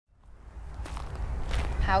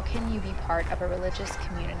How can you be part of a religious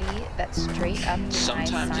community that straight up denies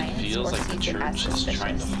Sometimes it science feels or like the sees it as church is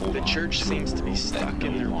trying to suspicious? hold The on church to seems to be rules that stuck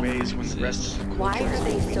in no their longer ways when the rest of the Why culture are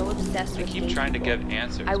they so obsessed They with keep gay trying to people? give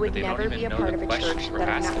answers, I would but they never don't be even a know part the of a questions church we're that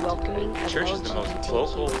is asking. not welcoming The of church is the most LGBTQ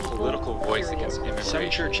vocal people, political voice period. against immigration. Some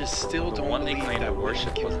churches still The don't one they believe claimed to that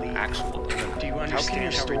worship women was can an lead. actual Do immigrant. you How can understand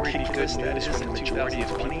your how story be ridiculous good that news is when when the the majority of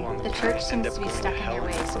 2020? people on the The church planet end seems up to be going stuck to in hell? their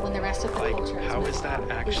ways when the rest of the Like, culture has how moved is that on.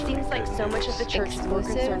 It actually seems like good so much of the news? church is more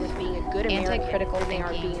concerned with being a good American Anti-critical than they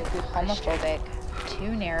are thinking, being a good Christian. homophobic,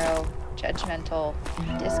 too narrow, judgmental,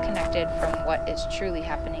 disconnected from what is truly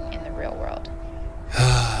happening in the real world.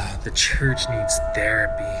 The church needs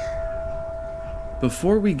therapy.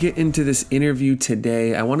 Before we get into this interview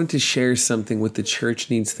today, I wanted to share something with the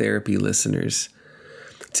Church Needs Therapy listeners.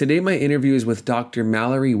 Today, my interview is with Dr.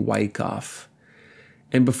 Mallory Wyckoff.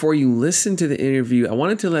 And before you listen to the interview, I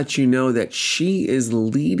wanted to let you know that she is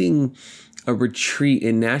leading a retreat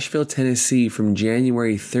in Nashville, Tennessee from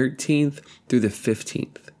January 13th through the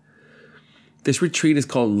 15th. This retreat is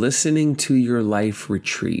called Listening to Your Life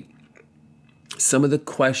Retreat. Some of the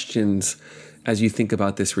questions as you think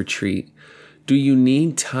about this retreat: do you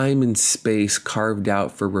need time and space carved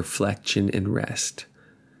out for reflection and rest?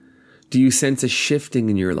 Do you sense a shifting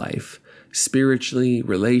in your life, spiritually,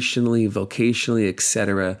 relationally, vocationally,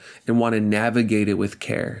 etc., and want to navigate it with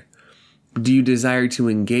care? Do you desire to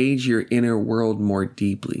engage your inner world more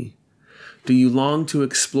deeply? Do you long to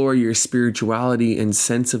explore your spirituality and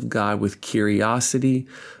sense of God with curiosity,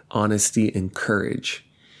 honesty, and courage?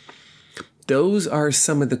 Those are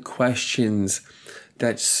some of the questions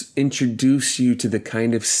that introduce you to the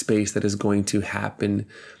kind of space that is going to happen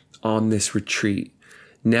on this retreat.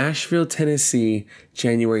 Nashville, Tennessee,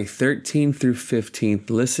 January 13th through 15th,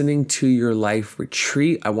 Listening to Your Life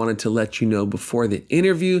Retreat. I wanted to let you know before the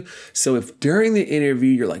interview. So if during the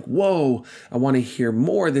interview you're like, whoa, I want to hear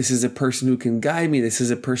more. This is a person who can guide me. This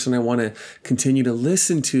is a person I want to continue to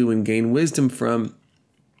listen to and gain wisdom from.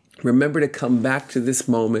 Remember to come back to this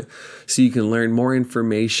moment so you can learn more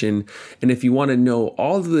information. And if you want to know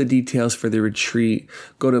all of the details for the retreat,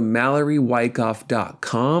 go to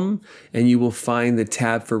MalloryWyckoff.com and you will find the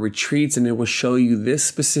tab for retreats, and it will show you this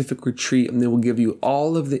specific retreat, and it will give you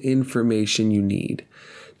all of the information you need.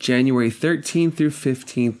 January 13th through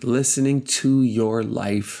 15th, Listening to Your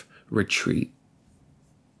Life Retreat.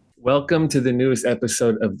 Welcome to the newest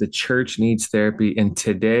episode of The Church Needs Therapy. And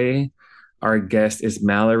today, our guest is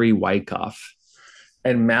Mallory Wyckoff.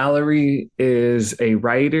 And Mallory is a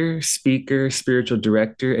writer, speaker, spiritual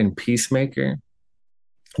director, and peacemaker.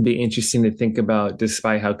 It'd be interesting to think about,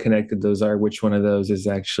 despite how connected those are, which one of those is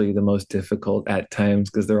actually the most difficult at times,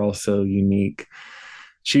 because they're all so unique.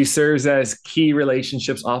 She serves as key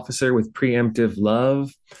relationships officer with Preemptive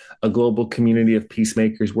Love, a global community of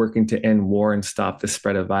peacemakers working to end war and stop the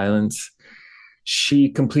spread of violence. She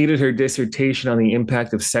completed her dissertation on the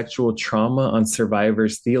impact of sexual trauma on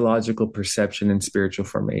survivors' theological perception and spiritual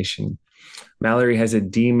formation. Mallory has a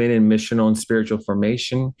DMin in missional and spiritual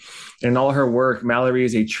formation. In all her work, Mallory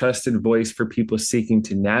is a trusted voice for people seeking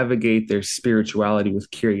to navigate their spirituality with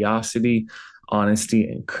curiosity, honesty,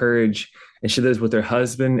 and courage. And she lives with her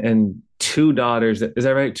husband and 2 daughters. Is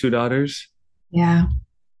that right? 2 daughters? Yeah.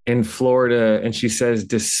 In Florida. And she says,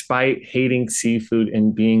 despite hating seafood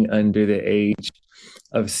and being under the age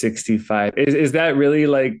of 65, is that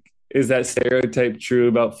really is that stereotype true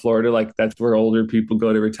about Florida? Like that's where older people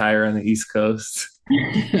go to retire on the East Coast?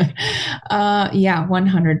 Yeah,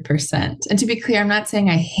 100%. And to be clear, I'm not saying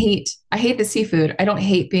I hate the seafood. I don't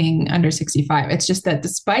hate being under 65. It's just that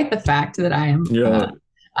despite the fact that I'm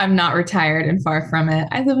not retired and far from it,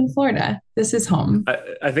 I live in Florida. This is home.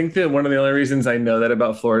 I think that one of the only reasons I know that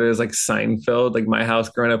about Florida is like Seinfeld. Like my house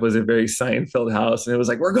growing up was a very Seinfeld house, and it was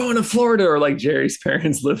like, we're going to Florida, or like Jerry's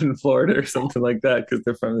parents live in Florida or something like that because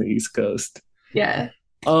they're from the East Coast. Yeah.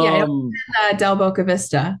 I don't live in Del Boca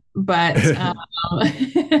Vista, but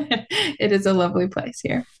it is a lovely place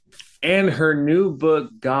here. And her new book,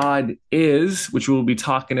 God Is, which we'll be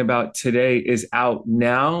talking about today, is out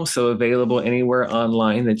now. So available anywhere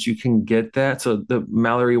online that you can get that. So the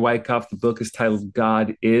Mallory Wyckoff, the book is titled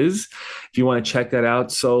God Is, if you want to check that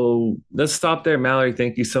out. So let's stop there. Mallory,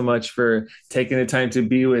 thank you so much for taking the time to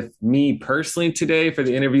be with me personally today for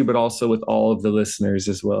the interview, but also with all of the listeners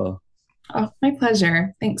as well. Oh, my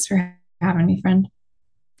pleasure. Thanks for having me, friend.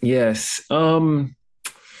 Yes.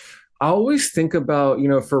 I always think about,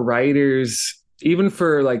 for writers, even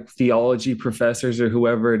for like theology professors or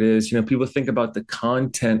whoever it is, people think about the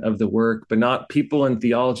content of the work, but not people in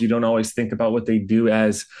theology don't always think about what they do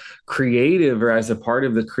as creative or as a part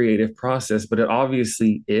of the creative process. But it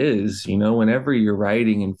obviously is, whenever you're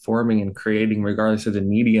writing and forming and creating, regardless of the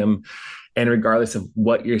medium and regardless of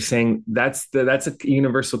what you're saying, that's a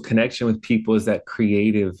universal connection with people, is that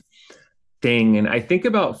creative thing. And I think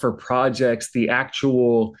about, for projects, the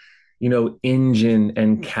actual, engine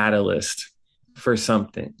and catalyst for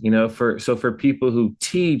something, for people who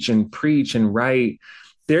teach and preach and write,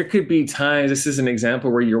 there could be times, this is an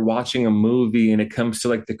example, where you're watching a movie and it comes to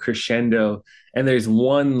like the crescendo and there's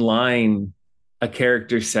one line a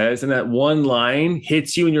character says, and that one line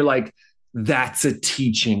hits you and you're like, that's a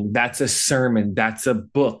teaching, that's a sermon, that's a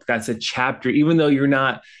book, that's a chapter. Even though you're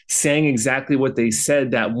not saying exactly what they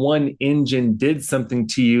said, that one engine did something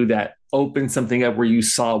to you that opened something up where you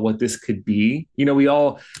saw what this could be. We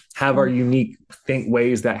all have our unique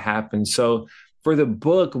ways that happen. So for the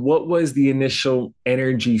book, what was the initial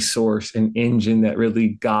energy source and engine that really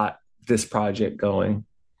got this project going?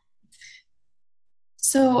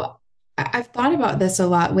 So I've thought about this a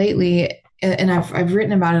lot lately, and I've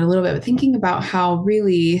written about it a little bit, but thinking about how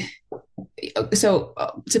really, so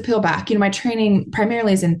to peel back, my training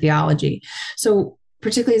primarily is in theology. So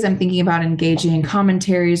particularly as I'm thinking about engaging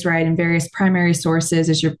commentaries, right, and various primary sources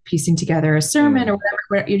as you're piecing together a sermon or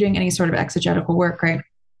whatever, you're doing any sort of exegetical work, right?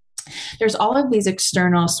 There's all of these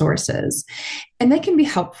external sources, and they can be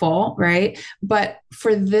helpful, right? But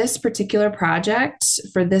for this particular project,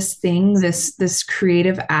 for this thing, this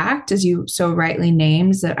creative act, as you so rightly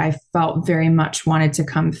named, that I felt very much wanted to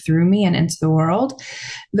come through me and into the world,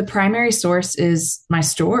 the primary source is my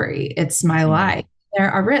story. It's my life. There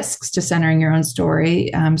are risks to centering your own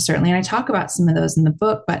story, certainly, and I talk about some of those in the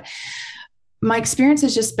book, but my experience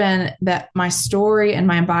has just been that my story and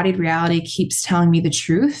my embodied reality keeps telling me the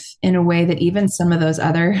truth in a way that even some of those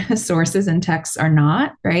other sources and texts are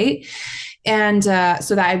not, right? And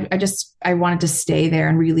so that I wanted to stay there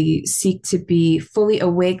and really seek to be fully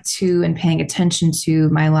awake to and paying attention to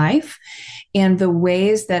my life and the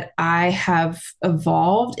ways that I have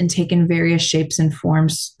evolved and taken various shapes and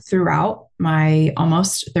forms throughout my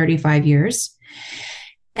almost 35 years.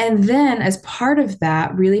 And then as part of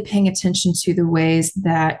that, really paying attention to the ways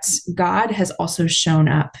that God has also shown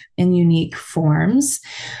up in unique forms,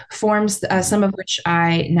 some of which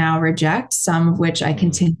I now reject, some of which I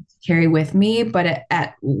continue to carry with me. But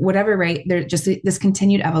at whatever rate, there's just this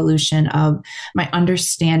continued evolution of my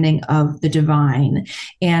understanding of the divine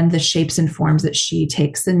and the shapes and forms that she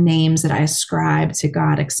takes, the names that I ascribe to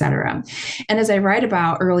God, etc. And as I write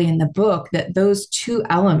about early in the book, that those two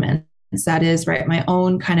elements, that is, right, my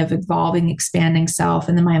own kind of evolving, expanding self,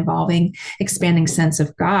 and then my evolving, expanding sense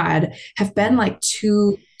of God, have been like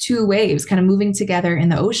two waves kind of moving together in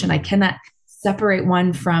the ocean. I cannot separate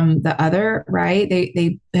one from the other, right?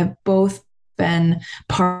 They have both been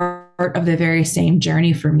part of the very same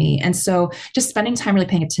journey for me. And so just spending time really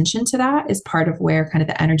paying attention to that is part of where kind of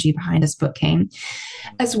the energy behind this book came,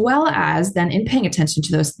 as well as then in paying attention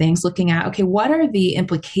to those things, looking at, okay, what are the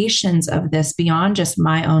implications of this beyond just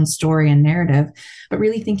my own story and narrative, but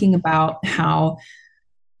really thinking about how,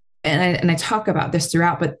 and I talk about this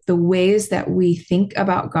throughout, but the ways that we think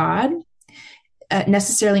about God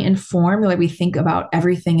necessarily inform the way we think about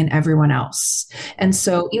everything and everyone else. And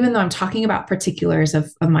so even though I'm talking about particulars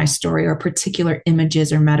of my story or particular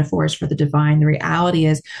images or metaphors for the divine, the reality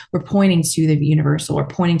is we're pointing to the universal, or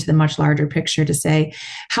pointing to the much larger picture to say,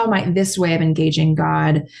 how might this way of engaging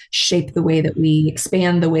God shape the way that we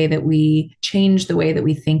expand, the way that we change, the way that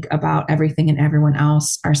we think about everything and everyone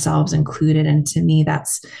else, ourselves included. And to me,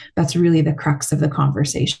 that's really the crux of the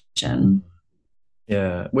conversation.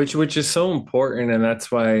 Yeah, which is so important. And that's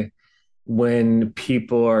why when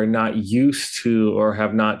people are not used to or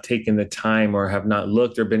have not taken the time or have not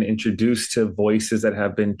looked or been introduced to voices that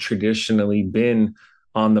have been traditionally been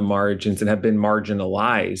on the margins and have been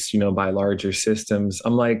marginalized, by larger systems,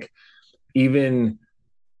 I'm like, even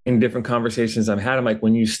in different conversations I've had, I'm like,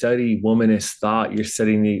 when you study womanist thought, you're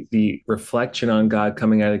studying the reflection on God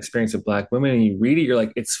coming out of the experience of Black women, and you read it, you're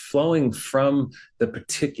like, it's flowing from the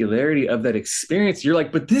particularity of that experience. You're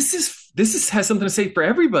like, but this has something to say for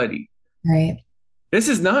everybody. Right. This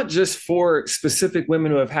is not just for specific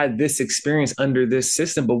women who have had this experience under this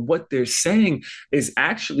system, but what they're saying is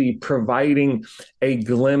actually providing a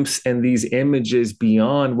glimpse and these images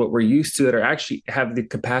beyond what we're used to that are actually have the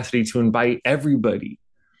capacity to invite everybody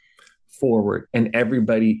forward and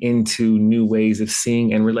everybody into new ways of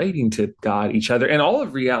seeing and relating to God, each other, and all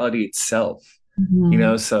of reality itself.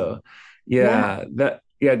 So go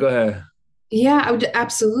ahead. Yeah, I would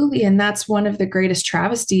absolutely. And that's one of the greatest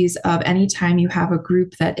travesties of any time you have a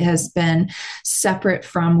group that has been separate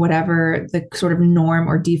from whatever the sort of norm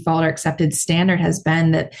or default or accepted standard has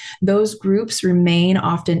been, that those groups remain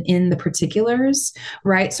often in the particulars,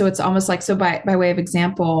 right? So it's almost like, so by way of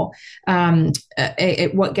example,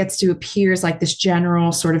 what gets to appear is like this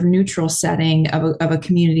general sort of neutral setting of a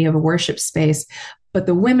community, of a worship space, but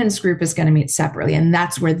the women's group is going to meet separately, and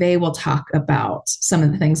that's where they will talk about some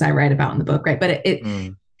of the things I write about in the book, right? But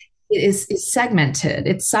it is segmented,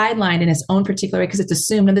 it's sidelined in its own particular way, because it's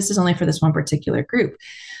assumed, and this is only for this one particular group.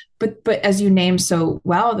 But as you named so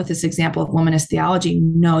well with this example of womanist theology,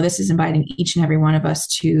 no, this is inviting each and every one of us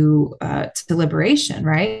to liberation,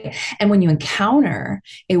 right? And when you encounter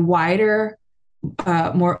a wider,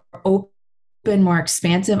 more open, more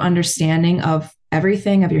expansive understanding of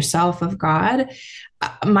everything, of yourself, of God,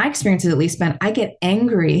 my experience has at least been, I get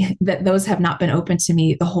angry that those have not been open to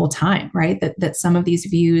me the whole time, right? That some of these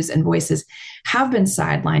views and voices have been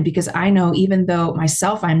sidelined, because I know, even though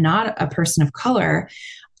myself, I'm not a person of color,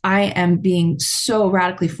 I am being so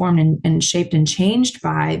radically formed and shaped and changed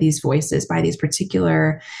by these voices, by these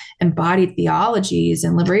particular embodied theologies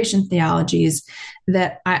and liberation theologies,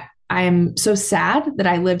 that I am so sad that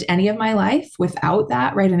I lived any of my life without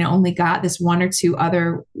that, right? And I only got this one or two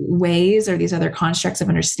other ways or these other constructs of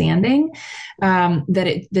understanding,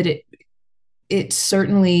 it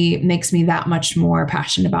certainly makes me that much more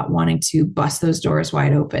passionate about wanting to bust those doors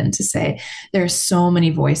wide open, to say there's so many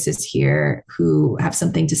voices here who have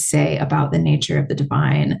something to say about the nature of the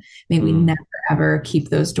divine. May we never, ever keep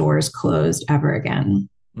those doors closed ever again.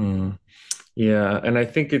 Yeah. And I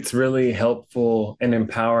think it's really helpful and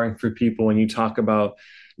empowering for people when you talk about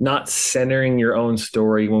not centering your own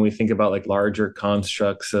story when we think about like larger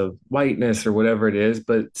constructs of whiteness or whatever it is,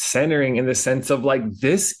 but centering in the sense of like,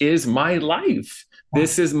 this is my life.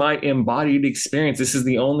 This is my embodied experience. This is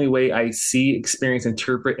the only way I see, experience,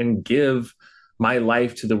 interpret, and give my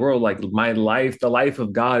life to the world. Like my life, the life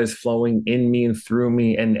of God is flowing in me and through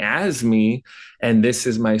me and as me. And this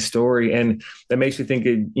is my story. And that makes me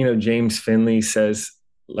think, James Finley says,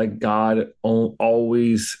 like, God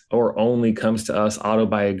always or only comes to us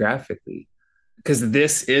autobiographically, because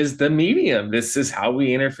this is the medium. This is how we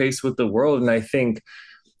interface with the world. And I think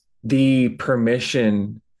the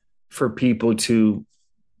permission for people to,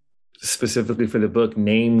 specifically for the book,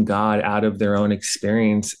 name God out of their own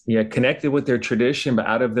experience, connected with their tradition, but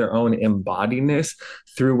out of their own embodiedness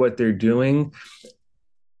through what they're doing.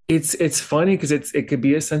 It's funny because it could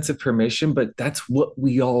be a sense of permission, but that's what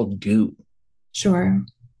we all do. Sure.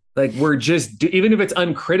 Like we're just, even if it's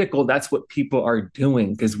uncritical, that's what people are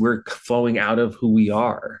doing because we're flowing out of who we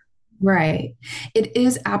are. Right. It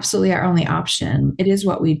is absolutely our only option. It is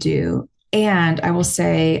what we do. And I will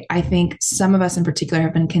say, I think some of us in particular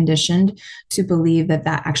have been conditioned to believe that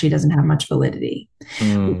actually doesn't have much validity.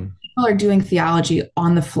 People are doing theology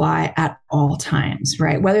on the fly at all times,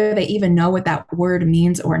 right? Whether they even know what that word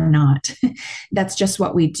means or not. That's just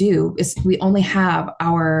what we do. Is we only have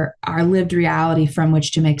our lived reality from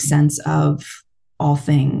which to make sense of all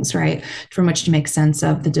things, right? From which to make sense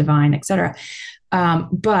of the divine, et cetera.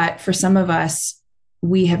 But for some of us,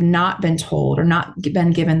 we have not been told or not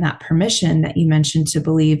been given that permission that you mentioned to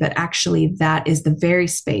believe that actually that is the very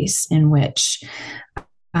space in which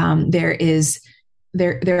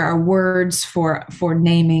there are words for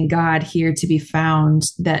naming God here to be found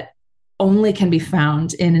that only can be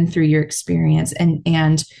found in and through your experience,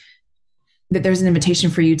 and that there's an invitation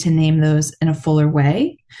for you to name those in a fuller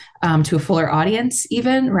way, to a fuller audience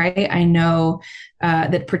even, right? I know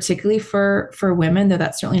that particularly for women, though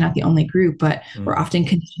that's certainly not the only group, but we're often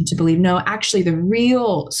conditioned to believe, no, actually the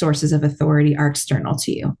real sources of authority are external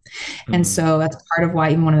to you. And so that's part of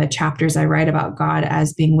why even one of the chapters I write about God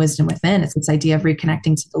as being wisdom within, it's this idea of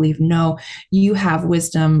reconnecting to believe, no, you have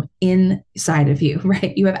wisdom inside of you,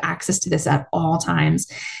 right? You have access to this at all times.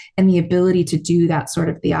 And the ability to do that sort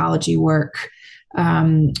of theology work,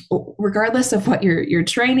 regardless of what your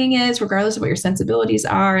training is, regardless of what your sensibilities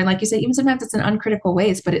are. And like you said, even sometimes it's in uncritical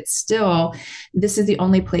ways, but it's still, this is the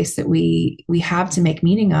only place that we have to make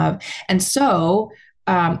meaning of. And so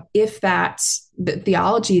if that's the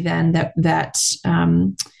theology then that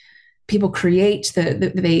people create,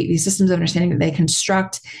 the systems of understanding that they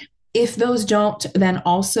construct, if those don't then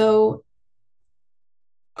also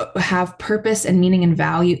have purpose and meaning and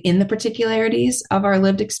value in the particularities of our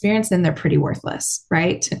lived experience, then they're pretty worthless,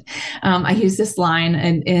 right? I use this line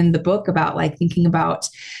in the book about like thinking about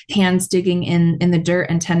hands digging in the dirt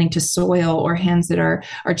and tending to soil, or hands that are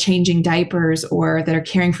changing diapers, or that are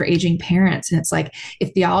caring for aging parents. And it's like,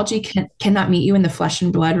 if theology cannot meet you in the flesh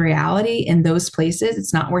and blood reality in those places,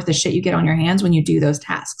 it's not worth the shit you get on your hands when you do those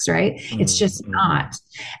tasks, right? It's just not.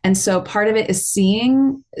 And so part of it is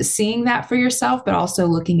seeing that for yourself, but also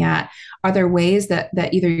looking at, are there ways that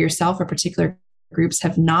either yourself or particular groups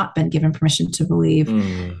have not been given permission to believe,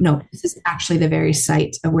 no, this is actually the very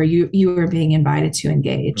site of where you are being invited to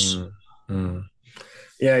engage.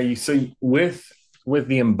 Yeah. So with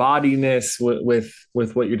the embodiedness,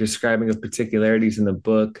 with what you're describing of particularities in the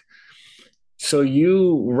book, so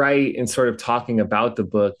you write in sort of talking about the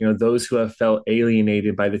book, those who have felt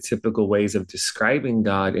alienated by the typical ways of describing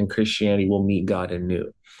God in Christianity will meet God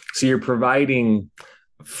anew. So you're providing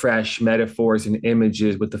fresh metaphors and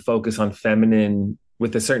images with the focus on feminine,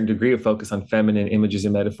 with a certain degree of focus on feminine images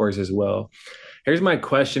and metaphors as well. Here's my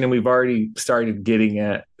question, and we've already started getting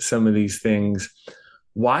at some of these things.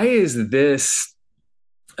 Why is this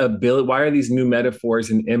ability? Why are these new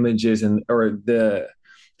metaphors and images or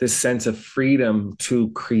this sense of freedom to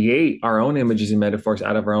create our own images and metaphors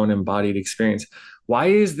out of our own embodied experience? Why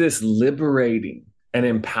is this liberating and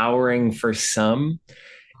empowering for some?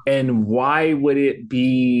 And why would it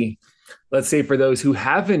be, let's say, for those who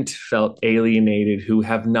haven't felt alienated, who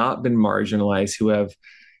have not been marginalized, who have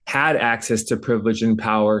had access to privilege and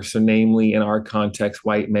power, so namely in our context,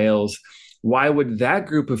 white males, why would that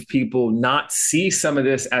group of people not see some of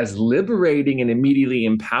this as liberating and immediately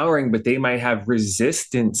empowering, but they might have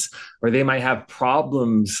resistance or they might have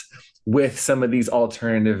problems with some of these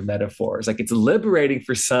alternative metaphors? Like, it's liberating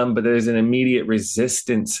for some, but there's an immediate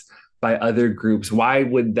resistance by other groups. Why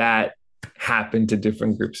would that happen to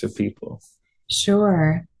different groups of people?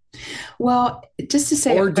 Sure. Well, just to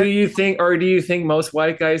say, do you think most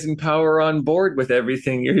white guys in power are on board with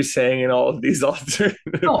everything you're saying in all of these alternatives?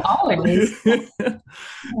 Oh, always.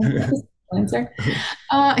 Answer.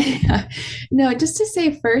 No, just to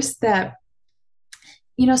say first that,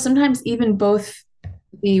 sometimes even both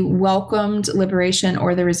the welcomed liberation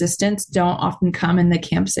or the resistance don't often come in the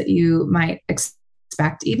camps that you might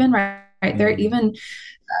expect, even, right? There are even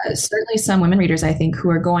certainly some women readers, I think, who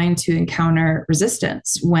are going to encounter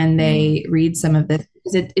resistance when they read some of this.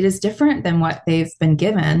 It is different than what they've been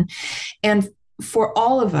given. And for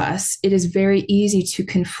all of us, it is very easy to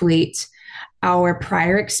conflate our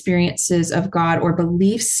prior experiences of God or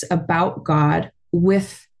beliefs about God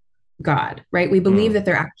with God, right? We believe that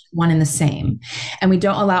they're actually one and the same, and we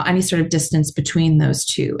don't allow any sort of distance between those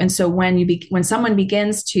two. And so when someone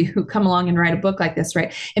begins to come along and write a book like this,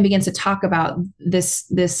 right, and begins to talk about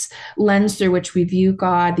this lens through which we view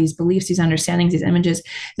God, these beliefs, these understandings, these images,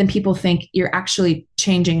 then people think you're actually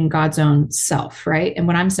changing God's own self, right? And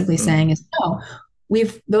what I'm simply saying is, no.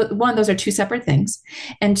 Those are two separate things.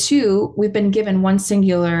 And two, we've been given one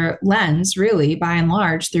singular lens, really, by and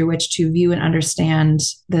large, through which to view and understand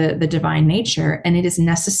the divine nature. And it is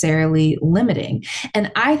necessarily limiting. And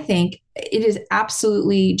I think it is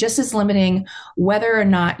absolutely just as limiting whether or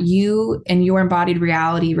not you and your embodied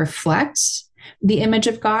reality reflect the image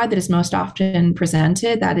of God that is most often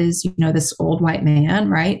presented. That is, this old white man,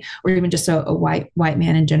 right? Or even just a white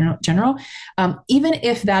man in general. Even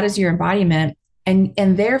if that is your embodiment,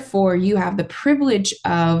 and therefore you have the privilege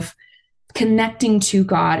of connecting to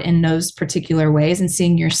God in those particular ways and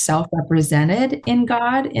seeing yourself represented in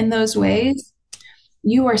God in those ways,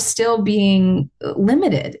 you are still being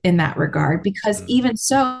limited in that regard, because even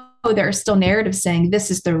so, there are still narratives saying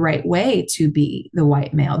this is the right way to be the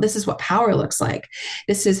white male. This is what power looks like.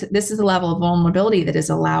 This is the level of vulnerability that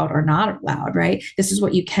is allowed or not allowed, right? This is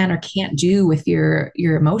what you can or can't do with your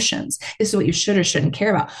emotions. This is what you should or shouldn't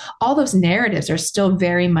care about. All those narratives are still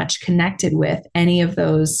very much connected with any of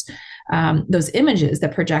those images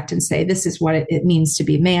that project and say, this is what it means to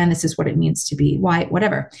be man. This is what it means to be white,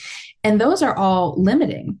 whatever. And those are all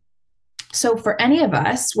limiting. So for any of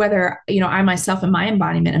us, whether, I myself and my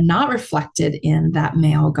embodiment am not reflected in that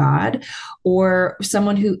male God, or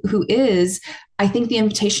someone who is, I think the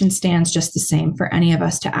invitation stands just the same for any of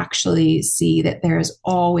us to actually see that there is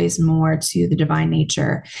always more to the divine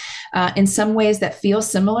nature in some ways that feel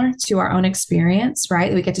similar to our own experience,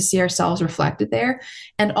 right? We get to see ourselves reflected there,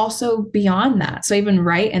 and also beyond that. So even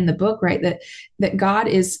write in the book, right, that God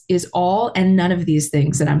is all and none of these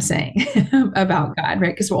things that I'm saying about God,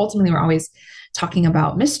 right? Because ultimately we're always talking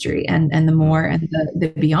about mystery and the more and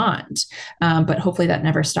the beyond. But hopefully that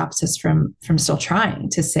never stops us from still trying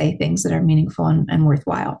to say things that are meaningful and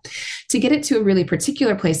worthwhile. To get it to a really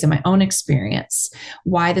particular place in my own experience,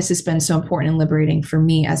 why this has been so important and liberating for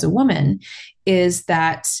me as a woman is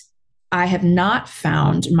that I have not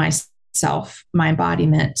found myself, my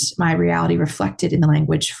embodiment, my reality reflected in the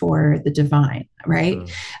language for the divine, right?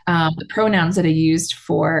 The pronouns that I used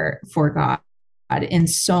for God in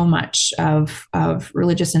so much of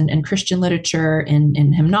religious and Christian literature,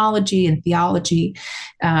 in hymnology and theology,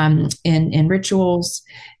 in rituals,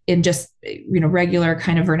 in just, regular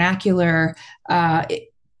kind of vernacular,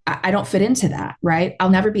 I don't fit into that, right? I'll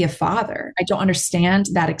never be a father. I don't understand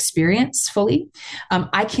that experience fully.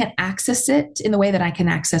 I can't access it in the way that I can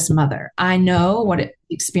access mother. I know what the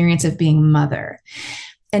experience of being mother.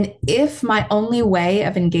 And if my only way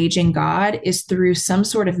of engaging God is through some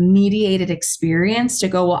sort of mediated experience to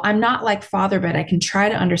go, well, I'm not like father, but I can try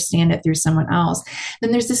to understand it through someone else,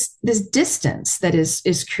 then there's this distance that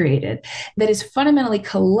is created that is fundamentally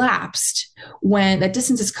collapsed when that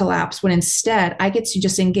distance is collapsed, when instead I get to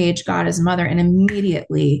just engage God as mother, and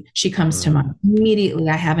immediately she comes to mind. Immediately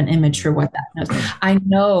I have an image for what that knows. I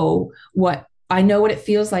know what it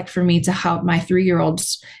feels like for me to have my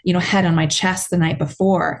 3-year-old's, head on my chest the night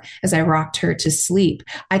before as I rocked her to sleep.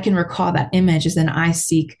 I can recall that image as then I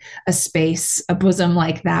seek a space, a bosom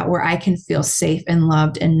like that, where I can feel safe and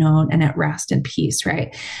loved and known and at rest and peace,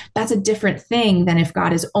 right? That's a different thing than if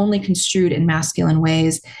God is only construed in masculine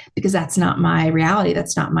ways, because that's not my reality.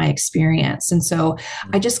 That's not my experience. And so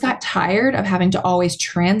I just got tired of having to always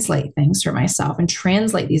translate things for myself and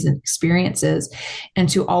translate these experiences, and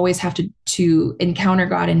to always have to encounter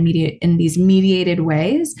God in these mediated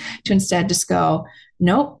ways, to instead just go,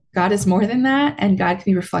 nope, God is more than that. And God can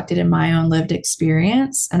be reflected in my own lived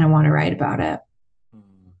experience. And I want to write about it.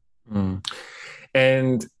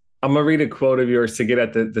 And I'm going to read a quote of yours to get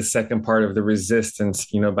at the second part of the resistance,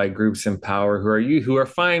 by groups in power who are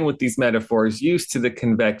fine with these metaphors, used to the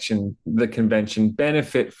convention,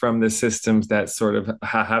 benefit from the systems that sort of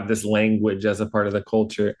have this language as a part of the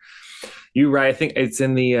culture. You write, I think it's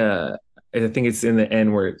in the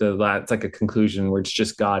end where it's like a conclusion where it's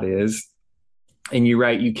just God is. And you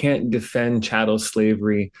write, you can't defend chattel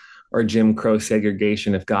slavery or Jim Crow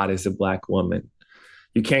segregation if God is a Black woman.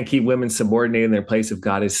 You can't keep women subordinated in their place if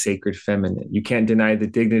God is sacred feminine. You can't deny the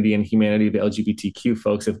dignity and humanity of LGBTQ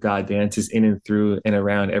folks if God dances in and through and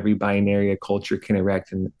around every binary a culture can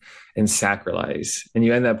erect and sacralize. And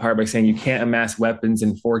you end that part by saying you can't amass weapons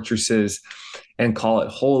and fortresses and call it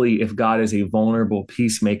holy if God is a vulnerable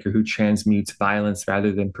peacemaker who transmutes violence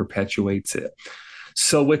rather than perpetuates it.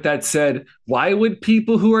 So with that said, why would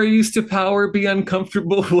people who are used to power be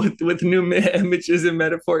uncomfortable with new images and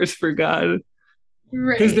metaphors for God?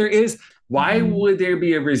 Because why would there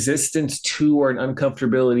be a resistance to or an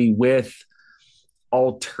uncomfortability with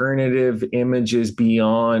alternative images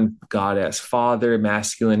beyond God as Father,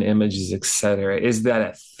 masculine images, etc.? Is that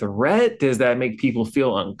a threat? Does that make people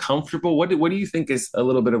feel uncomfortable? What do you think is a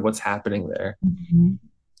little bit of what's happening there?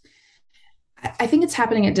 I think it's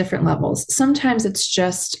happening at different levels. Sometimes it's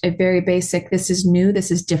just a very basic, this is new,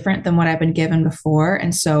 this is different than what I've been given before.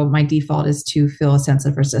 And so my default is to feel a sense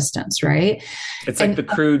of resistance, right? It's like the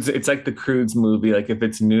Croods movie. Like if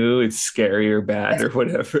it's new, it's scary or bad or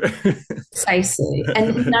whatever. Precisely.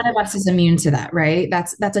 And none of us is immune to that, right?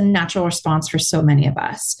 That's a natural response for so many of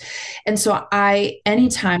us. And so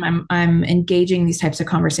anytime I'm engaging these types of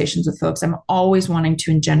conversations with folks, I'm always wanting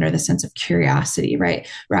to engender the sense of curiosity, right?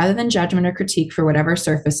 Rather than judgment or critique for whatever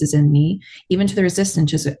surfaces in me, even to the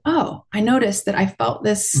resistance, is I noticed that I felt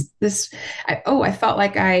I felt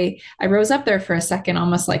like I rose up there for a second,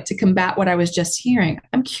 almost like to combat what I was just hearing.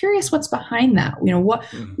 I'm curious what's behind that.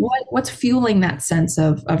 What's fueling that sense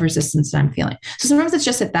of resistance that I'm feeling. So sometimes it's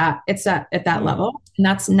just at that level, and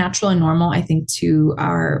that's natural and normal, I think, to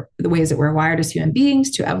the ways that we're wired as human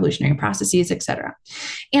beings, to evolutionary processes, etc.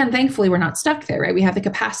 And thankfully, we're not stuck there, right? We have the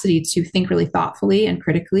capacity to think really thoughtfully and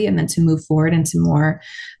critically, and then to move forward into more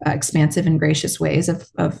expansive and gracious ways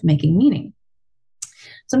of making meaning.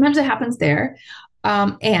 Sometimes it happens there.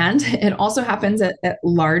 And it also happens at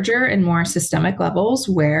larger and more systemic levels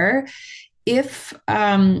where if,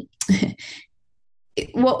 you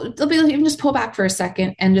can just pull back for a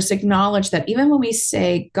second and just acknowledge that even when we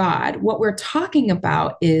say God, what we're talking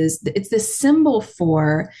about it's this symbol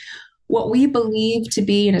for what we believe to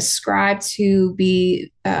be and ascribe to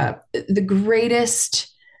be the greatest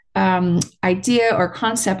idea or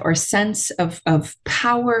concept or sense of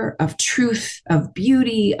power, of truth, of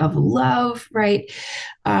beauty, of love, right?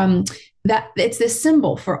 That it's this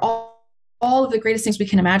symbol for all all of the greatest things we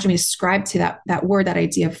can imagine, we ascribe to that word, that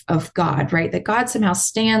idea of God, right? That God somehow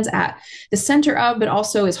stands at the center of, but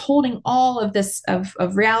also is holding all of this of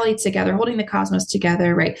reality together, holding the cosmos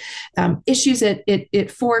together, right? Issues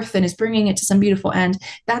it forth and is bringing it to some beautiful end.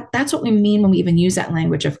 That's what we mean when we even use that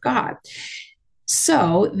language of God.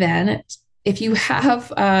 So then, if you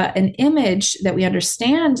have an image that we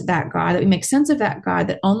understand that God, that we make sense of that God,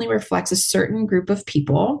 that only reflects a certain group of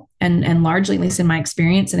people, and largely, at least in my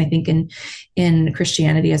experience, and I think in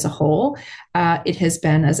Christianity as a whole, it has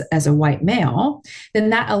been as a white male, then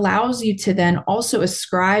that allows you to then also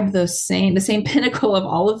ascribe the same pinnacle of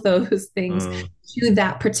all of those things to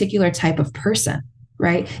that particular type of person.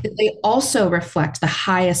 Right? They also reflect the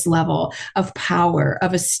highest level of power,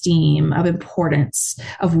 of esteem, of importance,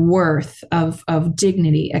 of worth, of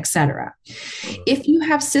dignity, etc. If you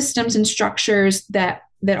have systems and structures that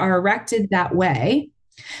are erected that way,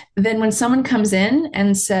 then when someone comes in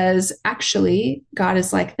and says, actually, God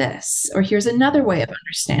is like this, or here's another way of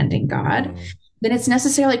understanding God, then it's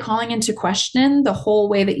necessarily calling into question the whole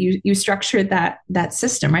way that you structured that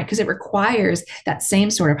system, right? Because it requires that same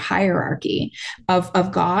sort of hierarchy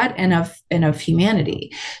of God and of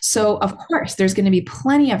humanity. So of course, there's going to be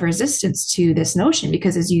plenty of resistance to this notion,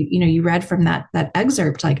 because as you read from that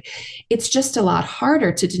excerpt, like, it's just a lot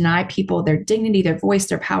harder to deny people their dignity, their voice,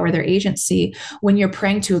 their power, their agency when you're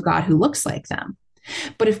praying to a God who looks like them.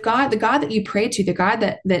 But if the God that you pray to, the God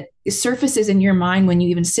that surfaces in your mind when you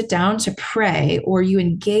even sit down to pray or you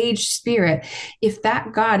engage spirit, if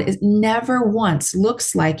that God is never once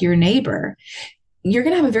looks like your neighbor, you're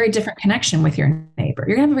going to have a very different connection with your neighbor.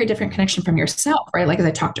 You're going to have a very different connection from yourself, right? Like as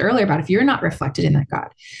I talked earlier about, if you're not reflected in that God.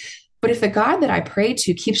 But if the God that I pray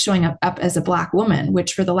to keeps showing up as a Black woman,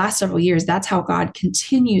 which for the last several years, that's how God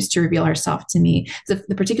continues to reveal herself to me,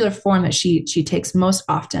 the particular form that she takes most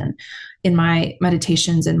often in my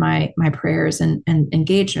meditations and my prayers and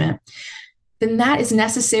engagement, then that is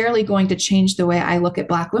necessarily going to change the way I look at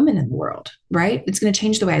Black women in the world, right? It's going to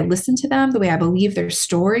change the way I listen to them, the way I believe their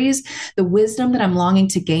stories, the wisdom that I'm longing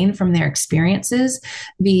to gain from their experiences,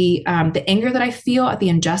 the anger that I feel at the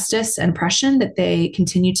injustice and oppression that they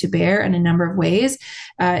continue to bear in a number of ways.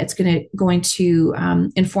 It's going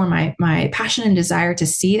to inform my passion and desire to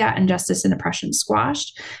see that injustice and oppression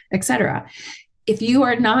squashed, et cetera. If you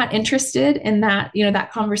are not interested in that,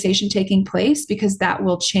 that conversation taking place, because that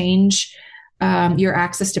will change your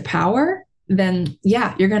access to power, then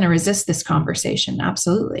yeah, you're going to resist this conversation.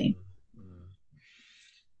 Absolutely.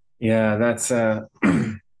 Yeah, that's I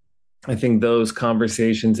think those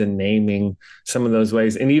conversations and naming some of those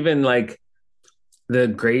ways, and even like the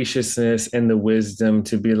graciousness and the wisdom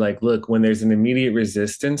to be like, look, when there's an immediate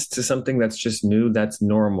resistance to something that's just new, that's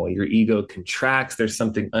normal. Your ego contracts. There's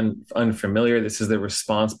something unfamiliar. This is the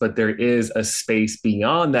response, but there is a space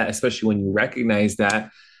beyond that, especially when you recognize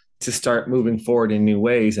that, to start moving forward in new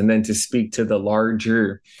ways, and then to speak to the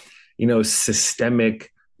larger, systemic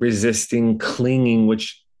resisting, clinging,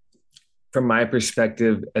 which from my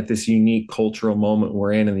perspective, at this unique cultural moment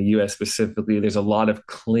we're in the US specifically, there's a lot of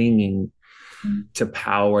clinging to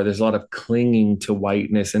power. There's a lot of clinging to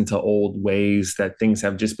whiteness and to old ways that things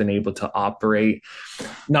have just been able to operate,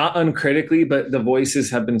 not uncritically, but the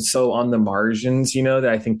voices have been so on the margins, that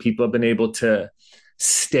I think people have been able to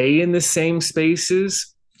stay in the same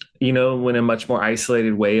spaces, in a much more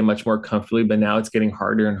isolated way and much more comfortably. But now it's getting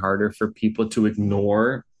harder and harder for people to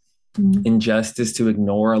ignore injustice, to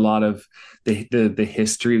ignore a lot of the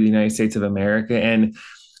history of the United States of America. And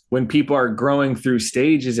when people are growing through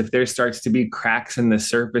stages, if there starts to be cracks in the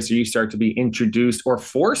surface, or you start to be introduced or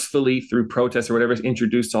forcefully through protests or whatever,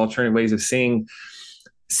 introduced to alternative ways of seeing,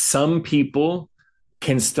 some people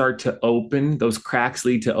can start to open. Those cracks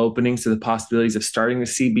lead to openings, to the possibilities of starting to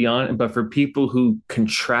see beyond. But for people who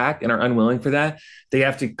contract and are unwilling for that, they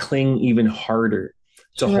have to cling even harder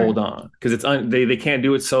to hold on, because they can't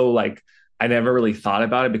do it. So like, I never really thought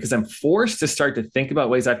about it, because I'm forced to start to think about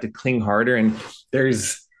ways I have to cling harder. And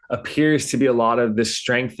there's appears to be a lot of the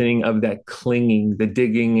strengthening of that clinging, the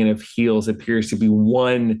digging in of heels appears to be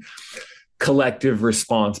one collective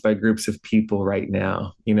response by groups of people right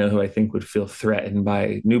now, who I think would feel threatened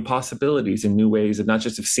by new possibilities and new ways of not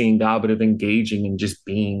just of seeing God, but of engaging and just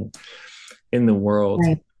being in the world.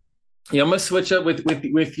 Right. I'm gonna switch up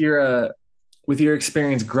with your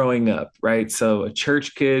experience growing up, right? So a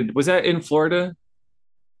church kid, was that in Florida?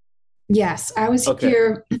 Yes, I was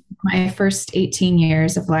here my first 18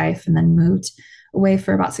 years of life, and then moved away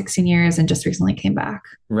for about 16 years and just recently came back.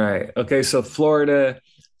 Right. Okay. So Florida,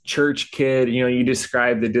 church kid, you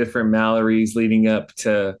described the different Mallorys leading up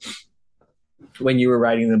to when you were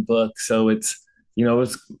writing the book. So it's,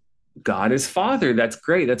 it's God is Father. That's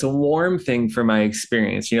great. That's a warm thing for my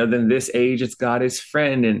experience. Then this age, it's God is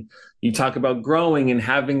friend. And you talk about growing and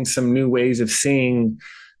having some new ways of seeing,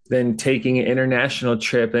 then taking an international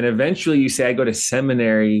trip. And eventually you say, I go to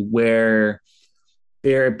seminary, where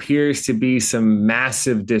there appears to be some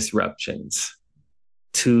massive disruptions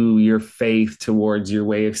to your faith, towards your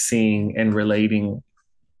way of seeing and relating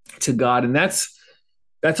to God. And that's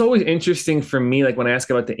always interesting for me, like when I ask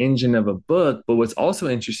about the engine of a book. But what's also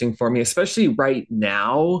interesting for me, especially right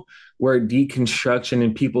now, where deconstruction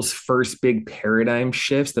and people's first big paradigm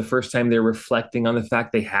shifts, the first time they're reflecting on the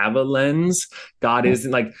fact they have a lens. God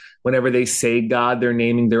isn't like, whenever they say God, they're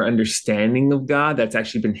naming their understanding of God that's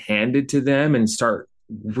actually been handed to them, and start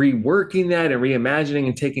reworking that and reimagining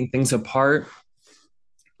and taking things apart.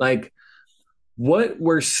 Like, what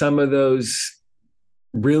were some of those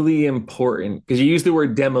really important, because you use the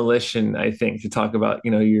word demolition, I think, to talk about,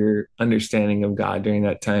 your understanding of God during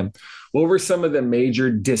that time. What were some of the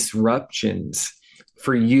major disruptions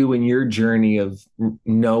for you in your journey of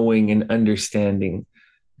knowing and understanding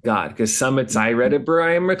God? Because I read a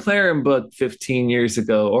Brian McLaren book 15 years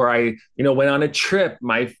ago, or I, went on a trip.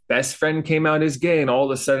 My best friend came out as gay, and all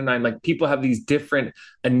of a sudden I'm like, people have these different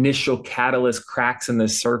initial catalyst cracks in the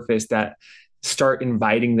surface that start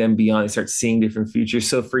inviting them beyond, and start seeing different futures.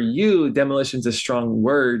 So for you, demolition's a strong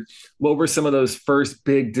word. What were some of those first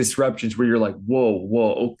big disruptions where you're like,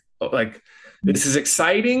 whoa, like, this is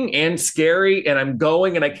exciting and scary, and I'm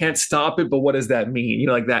going and I can't stop it, but what does that mean?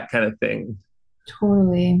 Like that kind of thing.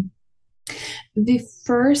 Totally. The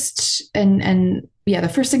first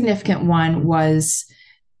the first significant one was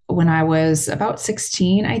when I was about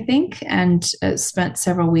 16, I think, and spent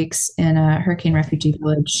several weeks in a hurricane refugee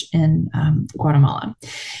village in Guatemala.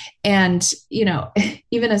 And,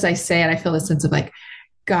 even as I say it, I feel a sense of like,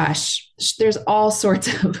 gosh, there's all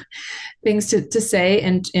sorts of things to say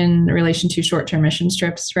in relation to short-term mission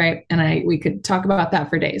trips, right? And we could talk about that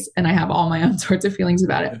for days, and I have all my own sorts of feelings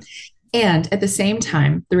about it. And at the same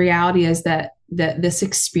time, the reality is that this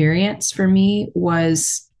experience for me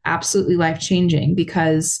was absolutely life-changing,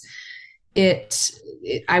 because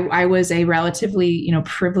I was a relatively,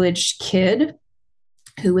 privileged kid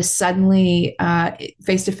who was suddenly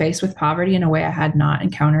face to face with poverty in a way I had not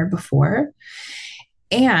encountered before.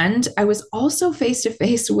 And I was also face to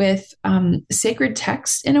face with sacred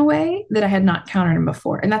text in a way that I had not encountered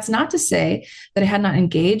before. And that's not to say that I had not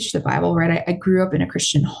engaged the Bible, right? I grew up in a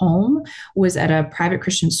Christian home, was at a private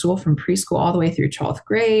Christian school from preschool all the way through 12th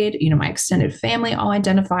grade. My extended family all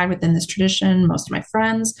identified within this tradition, most of my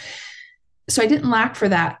friends. So I didn't lack for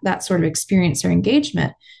that sort of experience or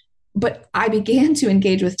engagement. But I began to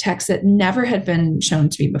engage with texts that never had been shown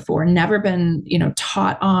to me before, never been,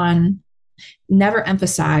 taught on, never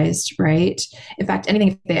emphasized, right? In fact,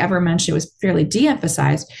 anything they ever mentioned was fairly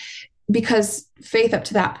de-emphasized, because faith up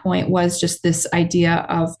to that point was just this idea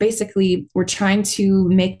of basically, we're trying to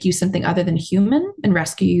make you something other than human and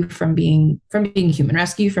rescue you from being human,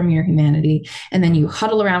 rescue you from your humanity. And then you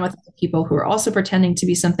huddle around with people who are also pretending to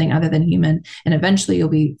be something other than human. And eventually you'll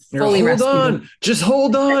be fully rescued. Hold on. Just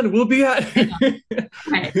hold on. We'll be at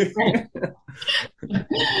right.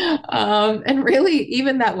 And really,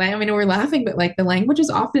 even that way, we're laughing, but like the language is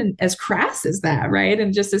often as crass as that, right?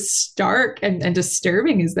 And just as stark and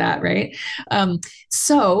disturbing as that, right?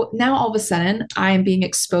 So now all of a sudden I am being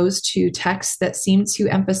exposed to texts that seem to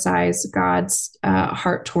emphasize God's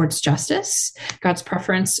heart towards justice, God's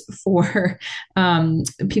preference for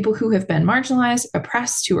people who have been marginalized,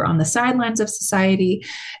 oppressed, who are on the sidelines of society.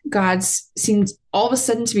 God seems all of a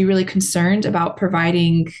sudden to be really concerned about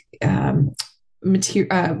providing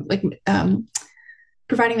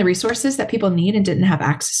providing the resources that people need and didn't have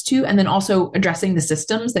access to, and then also addressing the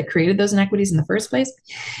systems that created those inequities in the first place.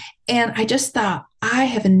 And I just thought, I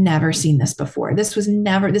have never seen this before. This is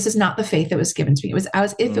not the faith that was given to me. It was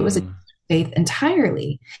as if it was a faith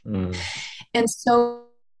entirely. And so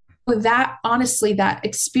that, honestly, that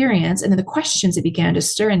experience and then the questions that began to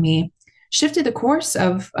stir in me shifted the course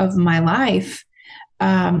of my life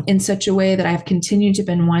in such a way that I've continued to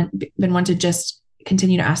been one to just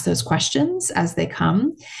continue to ask those questions as they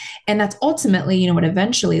come. And that's ultimately, what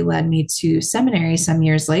eventually led me to seminary some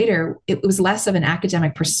years later. It was less of an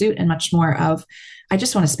academic pursuit and much more of, I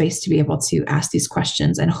just want a space to be able to ask these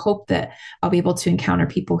questions and hope that I'll be able to encounter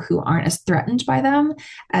people who aren't as threatened by them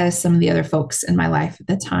as some of the other folks in my life at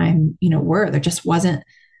the time, were. There just wasn't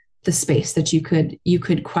the space that you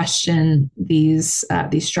could question these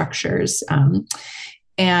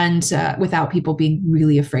without people being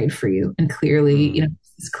really afraid for you and clearly,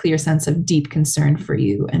 this clear sense of deep concern for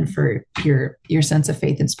you and for your sense of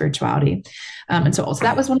faith and spirituality. And so also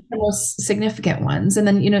that was one of the most significant ones. And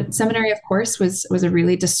then, seminary, of course, was a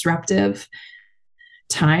really disruptive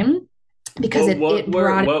time because it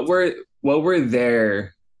brought what were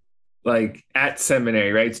there like at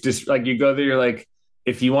seminary, right? It's just like you go there, you're like,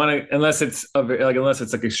 if you want to, unless it's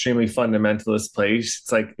like extremely fundamentalist place,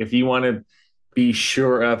 it's like if you want to be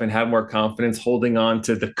sure of and have more confidence holding on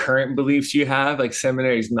to the current beliefs you have, like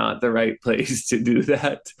seminary is not the right place to do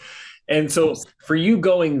that. And so for you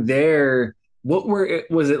going there,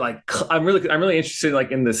 was it like? I'm really interested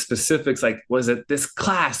like in the specifics. Like, was it this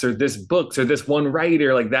class or this books or this one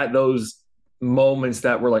writer like that? Those moments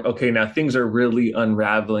that were like, okay, now things are really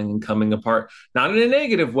unraveling and coming apart, not in a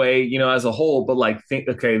negative way, as a whole, but like think,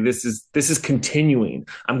 okay, this is continuing.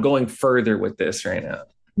 I'm going further with this right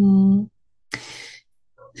now.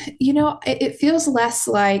 It feels less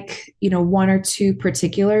like, one or two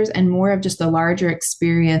particulars and more of just a larger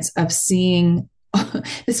experience of seeing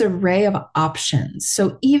this array of options.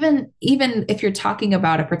 So even if you're talking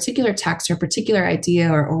about a particular text or a particular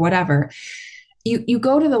idea or whatever, you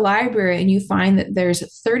go to the library and you find that there's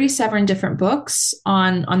 37 different books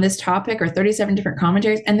on this topic or 37 different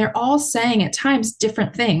commentaries, and they're all saying at times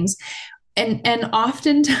different things. And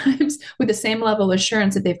oftentimes with the same level of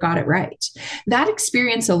assurance that they've got it right. That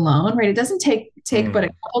experience alone, right? It doesn't take but a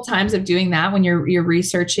couple times of doing that when you're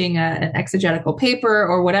researching an exegetical paper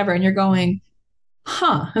or whatever, and you're going,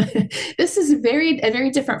 this is a very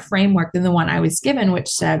different framework than the one I was given, which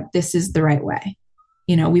said this is the right way.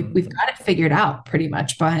 We've got it figured out pretty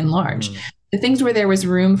much by and large. The things where there was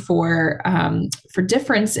room for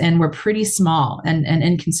difference in were pretty small and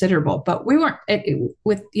inconsiderable, but we weren't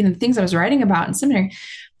with the things I was writing about in seminary.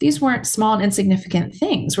 These weren't small and insignificant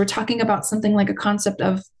things. We're talking about something like a concept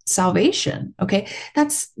of salvation. Okay,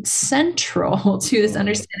 that's central to this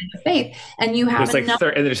understanding of faith. And you have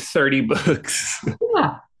there's 30 books.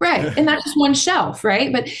 Yeah, right, and that's just one shelf,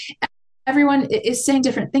 right? But everyone is saying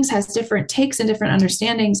different things, has different takes and different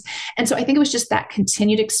understandings. And so I think it was just that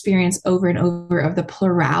continued experience over and over of the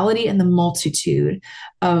plurality and the multitude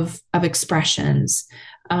of expressions,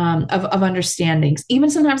 of understandings,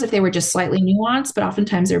 even sometimes if they were just slightly nuanced, but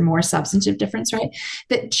oftentimes they're more substantive difference, right?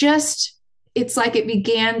 That just, it's like it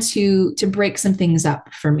began to break some things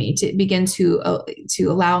up for me, to begin to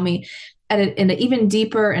allow me at an even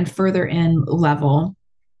deeper and further in level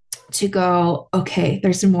to go, okay,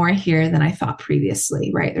 there's more here than I thought previously,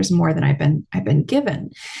 right? There's more than I've been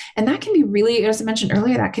given. And that can be really, as I mentioned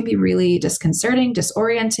earlier, that can be really disconcerting,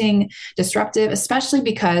 disorienting, disruptive, especially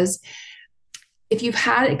because if you've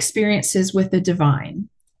had experiences with the divine,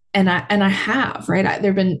 and I have, right?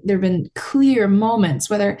 There've been clear moments,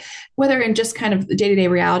 whether in just kind of the day-to-day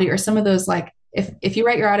reality or some of those, like, if you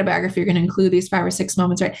write your autobiography, you're going to include these 5 or 6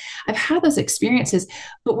 moments, right? I've had those experiences,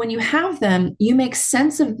 but when you have them, you make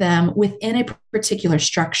sense of them within a particular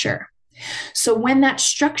structure. So when that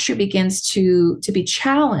structure begins to be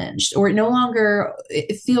challenged, or it no longer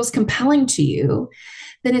it feels compelling to you,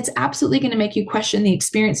 then it's absolutely going to make you question the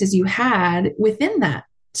experiences you had within that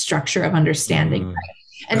structure of understanding. Right?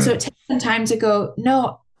 And so it takes some time to go,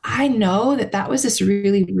 no, I know that was this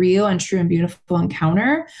really real and true and beautiful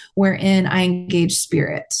encounter wherein I engaged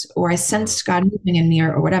spirit, or I sensed God moving in me,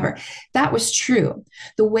 or whatever. That was true.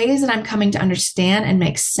 The ways that I'm coming to understand and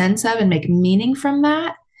make sense of and make meaning from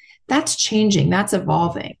that's changing, that's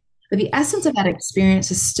evolving. But the essence of that experience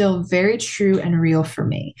is still very true and real for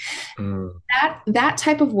me. That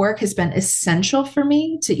type of work has been essential for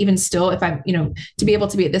me to even still, if I'm, to be able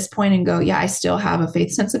to be at this point and go, yeah, I still have a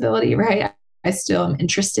faith sensibility, right? I still am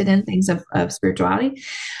interested in things of spirituality.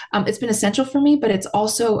 It's been essential for me, but it's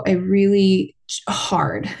also a really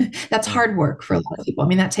that's hard work for a lot of people. I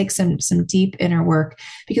mean, that takes some deep inner work,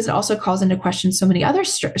 because it also calls into question so many other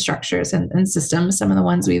structures and systems, some of the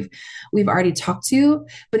ones we've already talked to.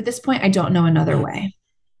 But at this point, I don't know another way.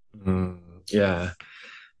 Yeah.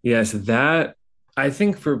 Yes. That, I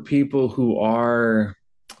think, for people who are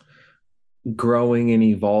growing and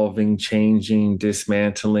evolving, changing,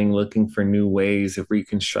 dismantling, looking for new ways of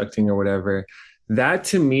reconstructing or whatever, that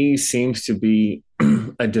to me seems to be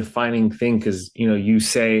a defining thing. Because, you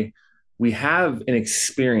say we have an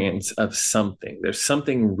experience of something, there's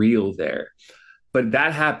something real there, but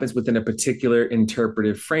that happens within a particular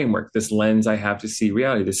interpretive framework, this lens I have to see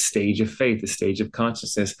reality, this stage of faith, this stage of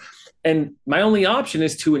consciousness. And my only option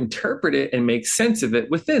is to interpret it and make sense of it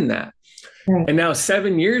within that. Right. And now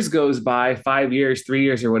 7 years goes by, 5 years, 3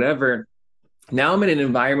 years, or whatever. Now I'm in an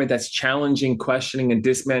environment that's challenging, questioning, and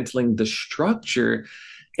dismantling the structure.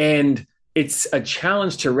 And it's a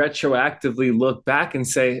challenge to retroactively look back and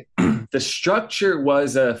say the structure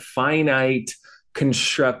was a finite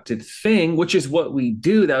constructed thing, which is what we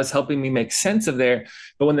do. That was helping me make sense of there.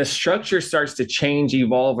 But when the structure starts to change,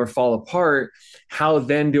 evolve, or fall apart, how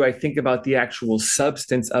then do I think about the actual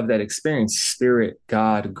substance of that experience? Spirit,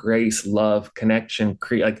 God, grace, love, connection,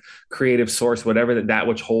 like creative source, whatever that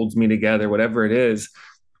which holds me together, whatever it is.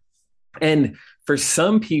 And for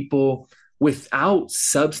some people, without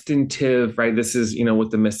substantive, right? This is, what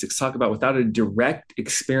the mystics talk about, without a direct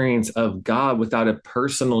experience of God, without a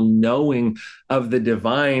personal knowing of the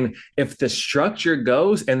divine, if the structure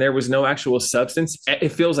goes and there was no actual substance, it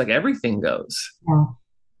feels like everything goes. Yeah.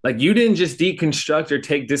 Like you didn't just deconstruct or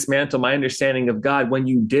dismantle my understanding of God. When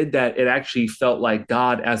you did that, it actually felt like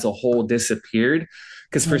God as a whole disappeared.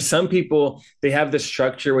 Because for some people, they have the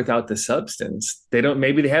structure without the substance.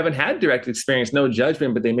 Maybe they haven't had direct experience, no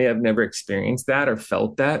judgment, but they may have never experienced that or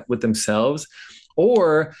felt that with themselves.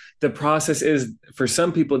 Or the process is, for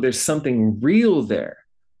some people, there's something real there.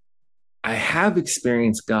 I have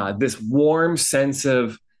experienced God, this warm sense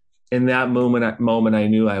of, in that moment, I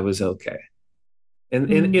knew I was okay.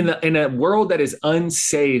 And in a world that is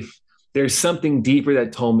unsafe, there's something deeper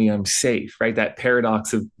that told me I'm safe, right? That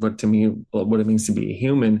paradox of what it means to be a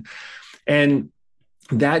human. And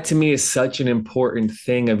that to me is such an important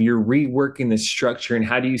thing of you're reworking the structure and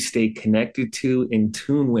how do you stay connected to, in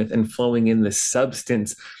tune with, and flowing in the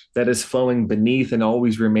substance that is flowing beneath and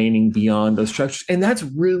always remaining beyond those structures. And that's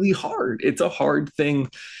really hard. It's a hard thing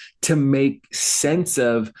to make sense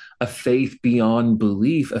of, a faith beyond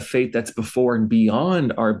belief, a faith that's before and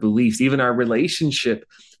beyond our beliefs. Even our relationship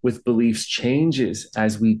with beliefs changes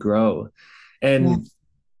as we grow. And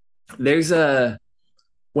there's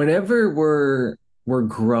whenever we're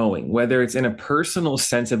growing, whether it's in a personal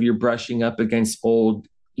sense of you're brushing up against old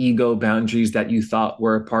ego boundaries that you thought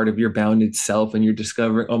were a part of your bounded self, and you're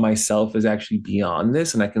discovering, oh, my self is actually beyond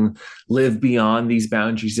this, and I can live beyond these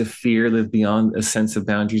boundaries of fear, live beyond a sense of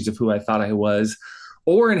boundaries of who I thought I was,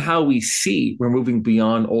 or in how we see, we're moving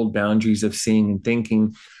beyond old boundaries of seeing and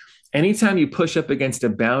thinking. Anytime you push up against a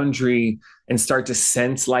boundary and start to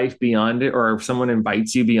sense life beyond it, or if someone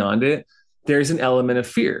invites you beyond it, there's an element of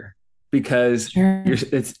fear, because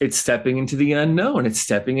it's stepping into the unknown. It's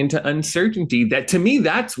stepping into uncertainty. That, to me,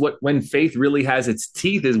 that's when faith really has its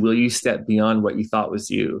teeth, is, will you step beyond what you thought was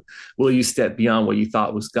you? Will you step beyond what you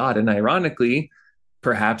thought was God? And ironically,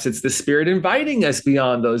 perhaps it's the Spirit inviting us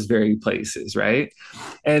beyond those very places, right?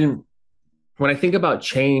 And when I think about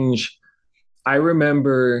change, I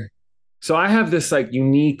remember, so I have this like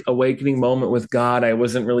unique awakening moment with God. I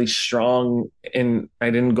wasn't really strong, and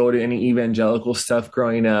I didn't go to any evangelical stuff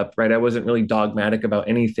growing up, right? I wasn't really dogmatic about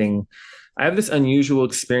anything. I have this unusual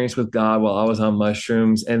experience with God while I was on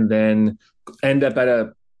mushrooms, and then end up at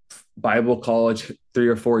a Bible college 3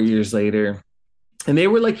 or 4 years later. And they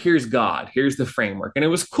were like, here's God, here's the framework. And it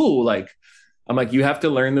was cool. Like, I'm like, you have to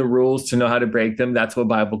learn the rules to know how to break them. That's what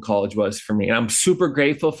Bible college was for me. And I'm super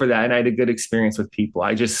grateful for that. And I had a good experience with people.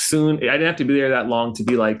 I didn't have to be there that long to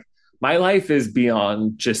be like, my life is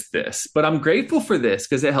beyond just this, but I'm grateful for this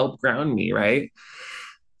because it helped ground me. Right.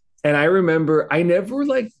 And I remember I never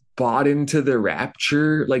like bought into the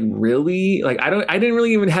rapture, like really, like I didn't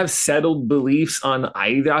really even have settled beliefs on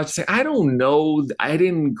either. I was just like, I don't know. I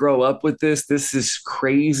didn't grow up with this. This is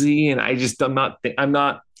crazy. And I'm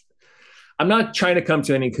not trying to come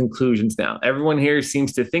to any conclusions now. Everyone here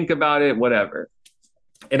seems to think about it, whatever.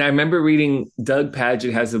 And I remember reading, Doug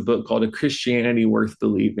Paget has a book called A Christianity Worth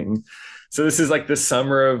Believing. So this is like the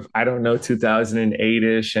summer of,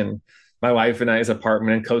 2008-ish. And my wife and I's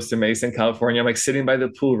apartment in Costa Mesa in California, I'm like sitting by the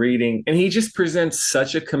pool reading. And he just presents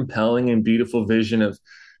such a compelling and beautiful vision of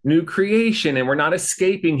new creation. And we're not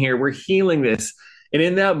escaping here. We're healing this. And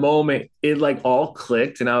in that moment, it like all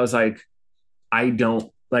clicked. And I was like, I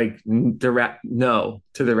don't, like no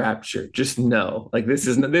to the rapture, just no. Like this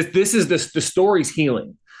is the story's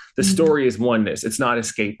healing. The story is oneness. It's not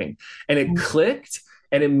escaping. And it clicked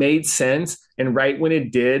and it made sense. And right when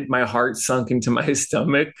it did, my heart sunk into my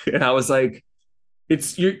stomach. And I was like,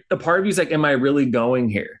 a part of you is like, am I really going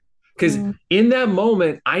here? Because in that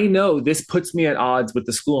moment, I know this puts me at odds with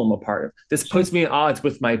the school I'm a part of. This puts me at odds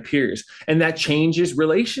with my peers. And that changes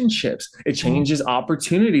relationships. It changes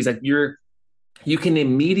opportunities. Like you can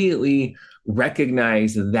immediately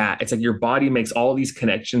recognize that. It's like your body makes all these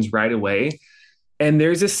connections right away. And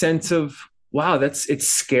there's a sense of, wow, it's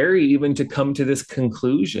scary even to come to this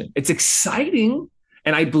conclusion. It's exciting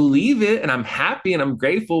and I believe it and I'm happy and I'm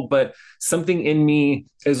grateful, but something in me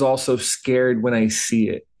is also scared when I see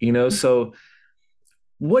it, So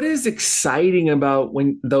what is exciting about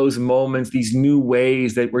when those moments, these new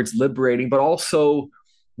ways that where it's liberating, but also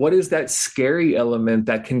what is that scary element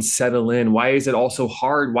that can settle in? Why is it also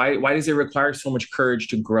hard? Why does it require so much courage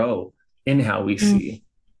to grow in how we see?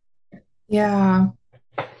 Yeah.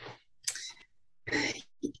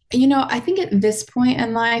 I think at this point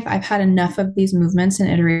in life, I've had enough of these movements and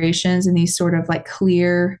iterations and these sort of like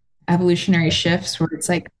clear evolutionary shifts where it's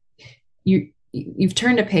like you've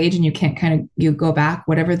turned a page and you can't you go back,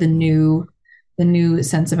 whatever the new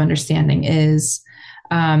sense of understanding is,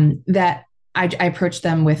 that I approach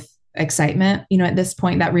them with excitement. At this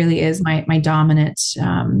point, that really is my dominant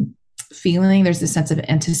feeling. There's this sense of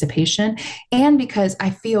anticipation, and because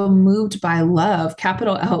I feel moved by love,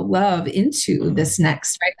 capital L love, into this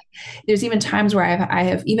next, right? There's even times where I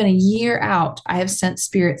have even a year out, I have sensed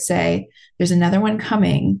spirit say, there's another one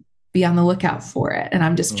coming, be on the lookout for it. And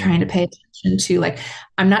I'm just trying to pay attention to, like,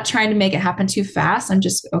 I'm not trying to make it happen too fast. I'm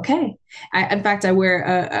just, okay. In fact, I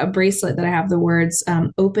wear a bracelet that I have the words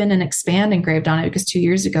open and expand engraved on it, because 2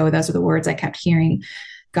 years ago, those are the words I kept hearing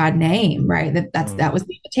God name, right? That was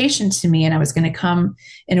the invitation to me. And I was going to come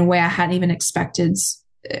in a way I hadn't even expected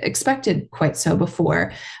quite so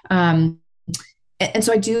before. And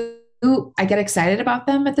so I get excited about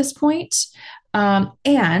them at this point.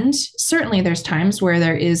 And certainly there's times where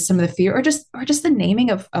there is some of the fear or just the naming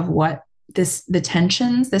of what the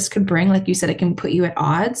tensions this could bring. Like you said, it can put you at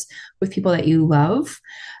odds with people that you love.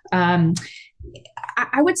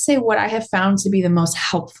 I would say what I have found to be the most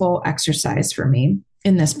helpful exercise for me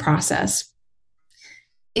in this process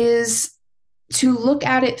is to look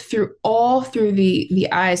at it through the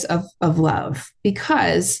eyes of love.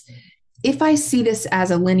 Because if I see this as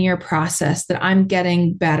a linear process that I'm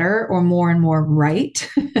getting better or more and more right,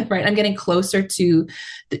 right, I'm getting closer to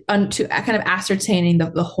kind of ascertaining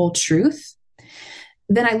the whole truth,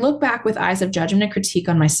 then I look back with eyes of judgment and critique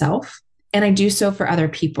on myself, and I do so for other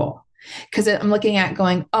people. Because I'm looking at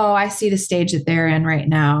going, oh, I see the stage that they're in right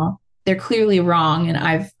now. They're clearly wrong,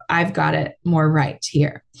 and I've got it more right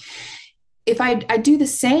here. If I do the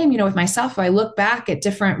same, with myself, if I look back at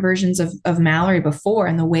different versions of Mallory before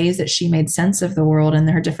and the ways that she made sense of the world and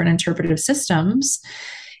her different interpretive systems,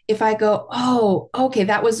 if I go, oh, okay,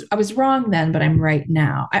 I was wrong then, but I'm right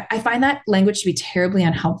now. I find that language to be terribly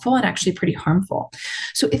unhelpful and actually pretty harmful.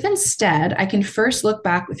 So if instead I can first look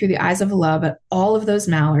back through the eyes of love at all of those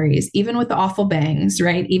Mallorys, even with the awful bangs,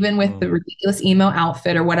 right? Even with the ridiculous emo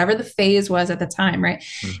outfit or whatever the phase was at the time, right?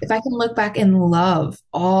 If I can look back and love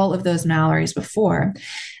all of those Mallorys before,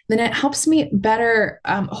 then it helps me better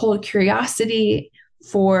hold curiosity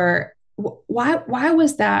for why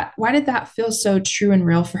was that? Why did that feel so true and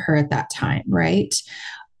real for her at that time, right?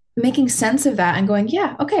 Making sense of that and going,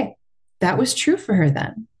 yeah, okay, that was true for her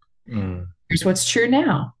then. Here's what's true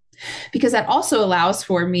now. Because that also allows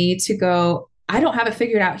for me to go, I don't have it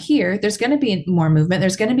figured out here. There's going to be more movement.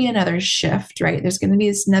 There's going to be another shift, right? There's going to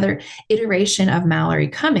be another iteration of Mallory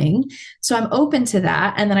coming. So I'm open to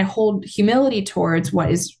that. And then I hold humility towards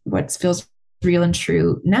what feels real and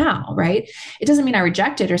true now, right? It doesn't mean I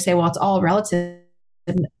reject it or say, well, it's all relative.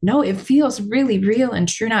 No, it feels really real and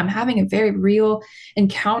true now. I'm having a very real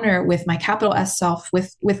encounter with my capital S self,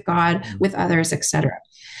 with God, with others, etc.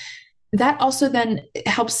 That also then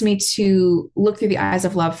helps me to look through the eyes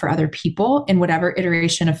of love for other people in whatever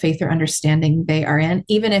iteration of faith or understanding they are in,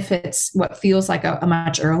 even if it's what feels like a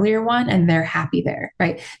much earlier one and they're happy there,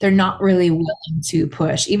 right? They're not really willing to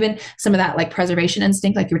push. Even some of that like preservation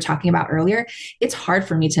instinct, like you were talking about earlier, it's hard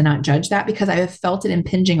for me to not judge that because I have felt it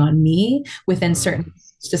impinging on me within certain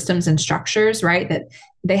systems and structures, right? That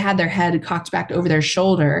they had their head cocked back over their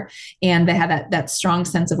shoulder and they had that strong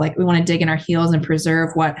sense of like, we want to dig in our heels and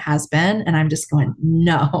preserve what has been. And I'm just going,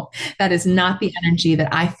 no, that is not the energy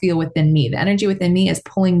that I feel within me. The energy within me is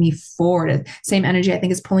pulling me forward. Same energy I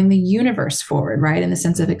think is pulling the universe forward, right? In the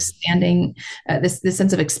sense of expanding, this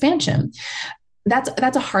sense of expansion. That's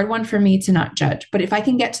a hard one for me to not judge. But if I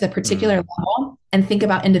can get to the particular level and think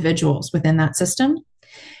about individuals within that system,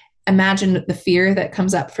 imagine the fear that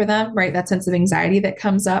comes up for them, right? That sense of anxiety that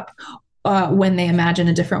comes up when they imagine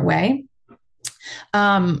a different way.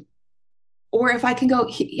 Or if I can go,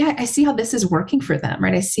 yeah, I see how this is working for them,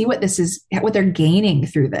 right? I see what they're gaining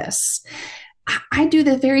through this. I do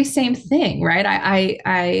the very same thing, right?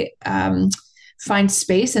 I find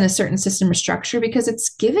space in a certain system or structure because it's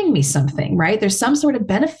giving me something, right? There's some sort of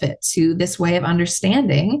benefit to this way of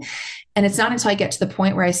understanding. And it's not until I get to the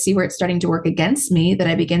point where I see where it's starting to work against me that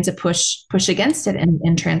I begin to push against it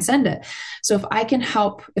and transcend it. So if I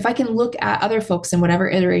can look at other folks in whatever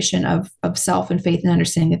iteration of self and faith and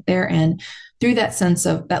understanding that they're in through that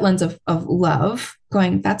lens of love,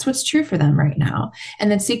 going, that's what's true for them right now.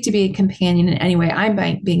 And then seek to be a companion in any way I'm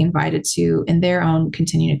being invited to in their own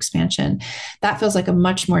continued expansion. That feels like a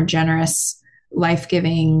much more generous,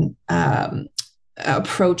 life-giving,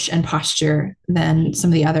 approach and posture than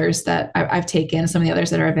some of the others that I've taken, some of the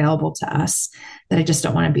others that are available to us that I just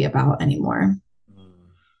don't want to be about anymore.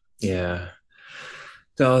 Yeah.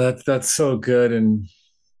 No, that's so good. And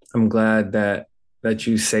I'm glad that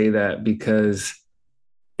you say that, because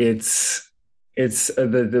it's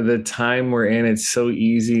the time we're in. It's so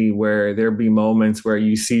easy where there'll be moments where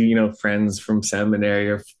you see, friends from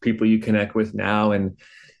seminary or people you connect with now, and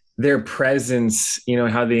their presence,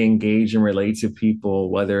 how they engage and relate to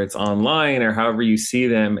people, whether it's online or however you see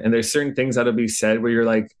them. And there's certain things that'll be said where you're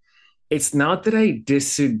like, it's not that I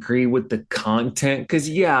disagree with the content, because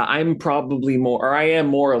I'm probably more, or I am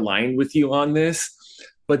more aligned with you on this,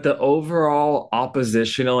 but the overall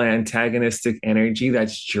oppositional antagonistic energy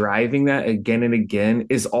that's driving that again and again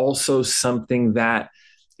is also something that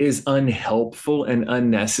is unhelpful and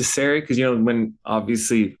unnecessary. Because, when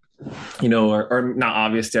obviously, or not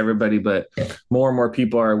obvious to everybody, but more and more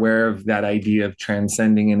people are aware of that idea of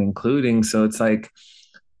transcending and including. So it's like,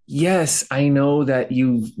 yes, I know that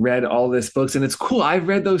you've read all these books and it's cool. I've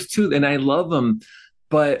read those too and I love them,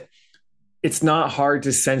 but it's not hard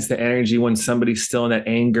to sense the energy when somebody's still in that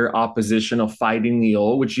anger, oppositional, fighting the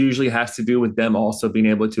old, which usually has to do with them also being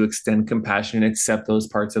able to extend compassion and accept those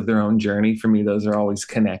parts of their own journey. For me, those are always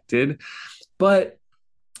connected. But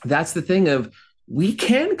that's the thing of, we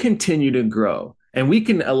can continue to grow and we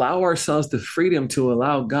can allow ourselves the freedom to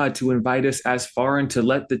allow God to invite us as far and to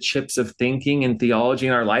let the chips of thinking and theology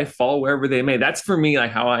in our life fall wherever they may. That's for me,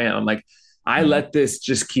 like how I am. Like, I let this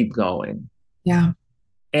just keep going. Yeah.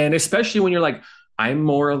 And especially when you're like, I'm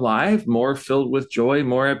more alive, more filled with joy,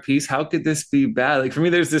 more at peace. How could this be bad? Like, for me,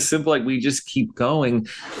 there's this simple, like, we just keep going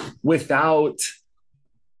without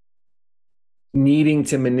needing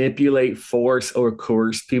to manipulate, force, or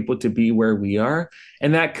coerce people to be where we are.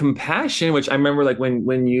 And that compassion, which I remember, like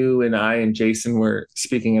when you and I and Jason were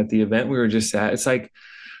speaking at the event we were just at, it's like,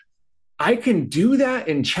 I can do that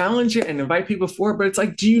and challenge it and invite people forward, but it's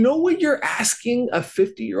like, do you know what you're asking a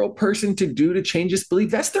 50-year-old person to do to change this belief?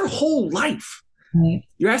 That's their whole life. Right.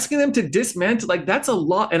 You're asking them to dismantle, like, that's a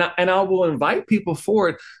lot. And I will invite people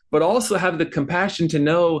forward, but also have the compassion to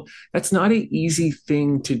know that's not an easy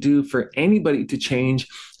thing to do for anybody to change,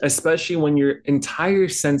 especially when your entire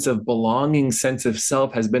sense of belonging, sense of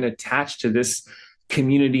self has been attached to this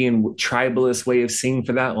community and tribalist way of seeing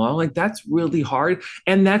for that long. Like, that's really hard.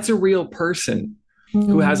 And that's a real person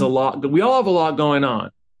who has a lot. We all have a lot going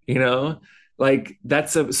on, like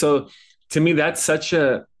so to me, that's such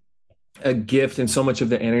a gift, and so much of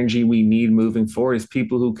the energy we need moving forward is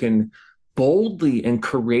people who can boldly and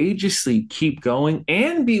courageously keep going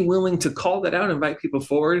and be willing to call that out and invite people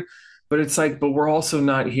forward. But it's like, but we're also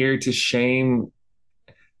not here to shame,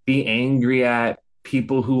 be angry at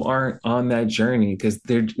people who aren't on that journey, because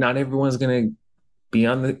they're not, everyone's going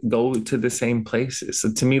to go to the same places.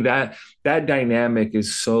 So to me, that dynamic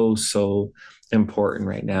is so important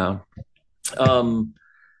right now.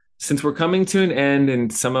 Since we're coming to an end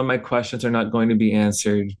and some of my questions are not going to be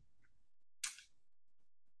answered,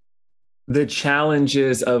 the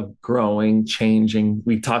challenges of growing, changing,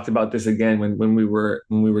 we talked about this again when we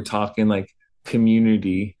were talking, like,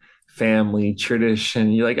 community, family,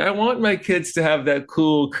 tradition. You're like, I want my kids to have that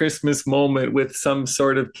cool Christmas moment with some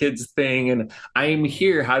sort of kids thing, and I'm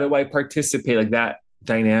here. How do I participate? Like, that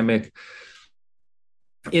dynamic.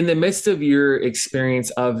 In the midst of your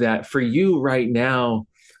experience of that, for you right now,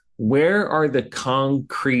 where are the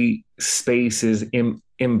concrete spaces,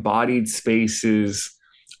 embodied spaces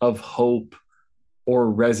of hope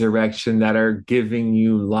or resurrection that are giving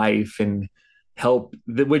you life and help,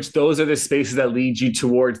 which those are the spaces that lead you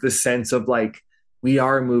towards the sense of, like, we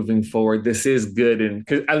are moving forward. This is good. And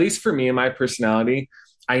because, at least for me and my personality,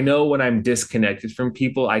 I know when I'm disconnected from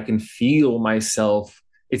people, I can feel myself.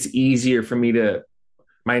 It's easier for me to,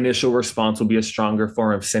 my initial response will be a stronger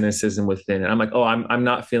form of cynicism within. And I'm like, oh, I'm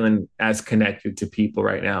not feeling as connected to people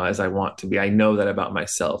right now as I want to be. I know that about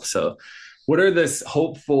myself. So what are this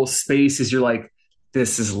hopeful spaces you're like,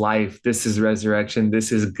 this is life, this is resurrection,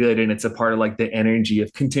 this is good, and it's a part of, like, the energy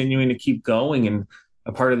of continuing to keep going and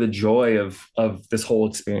a part of the joy of this whole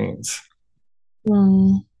experience?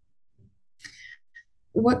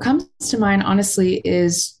 What comes to mind, honestly,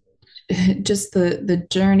 is just the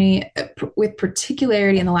journey with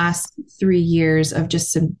particularity in the last 3 years of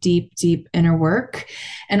just some deep inner work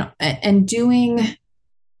and doing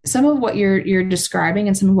some of what you're describing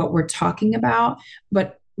and some of what we're talking about,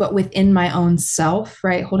 but within my own self,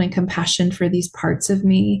 right? Holding compassion for these parts of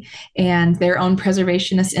me and their own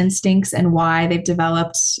preservationist instincts and why they've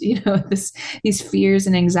developed, these fears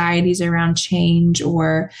and anxieties around change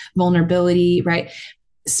or vulnerability, right?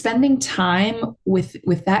 Spending time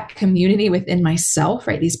with that community within myself,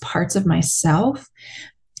 right? These parts of myself,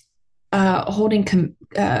 pursuing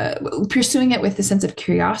it with a sense of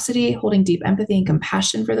curiosity, holding deep empathy and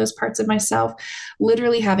compassion for those parts of myself,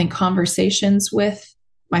 literally having conversations with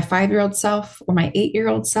my 5-year-old self or my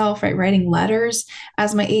 8-year-old self, right? Writing letters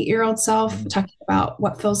as my 8-year-old self, talking about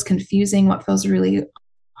what feels confusing, what feels really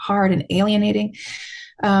hard and alienating.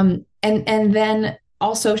 And then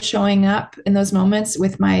also showing up in those moments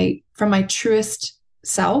from my truest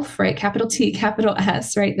self, right? Capital T, capital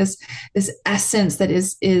S, right? This essence that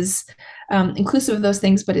is inclusive of those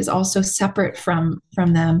things, but is also separate from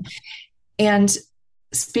them. And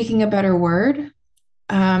speaking a better word,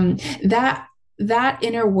 that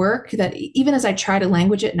inner work that even as I try to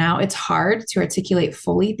language it now, it's hard to articulate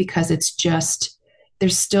fully because it's just,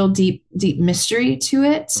 there's still deep mystery to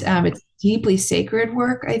it. It's deeply sacred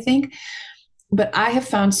work, I think. But I have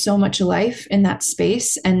found so much life in that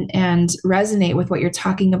space and resonate with what you're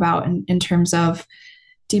talking about in terms of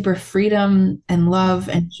deeper freedom and love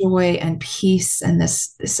and joy and peace and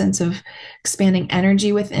this sense of expanding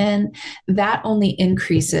energy within. That only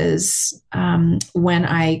increases when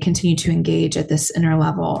I continue to engage at this inner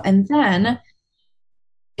level. And then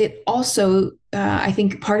it also, I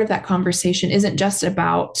think part of that conversation isn't just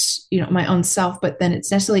about, my own self, but then it's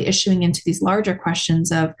necessarily issuing into these larger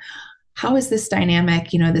questions of, how is this dynamic,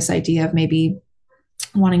 this idea of maybe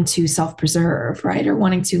wanting to self-preserve, right? Or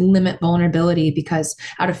wanting to limit vulnerability because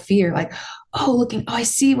out of fear, like, I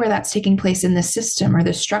see where that's taking place in this system or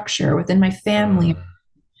this structure within my family,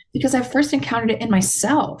 because I first encountered it in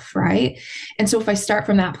myself, right? And so if I start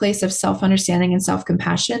from that place of self-understanding and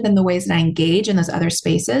self-compassion, then the ways that I engage in those other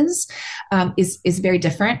spaces is very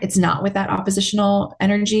different. It's not with that oppositional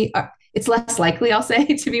energy. It's less likely, I'll say,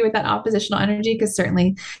 to be with that oppositional energy, because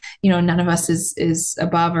certainly, none of us is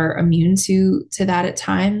above or immune to that at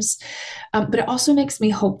times. But it also makes me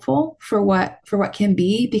hopeful for what can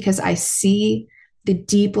be, because I see the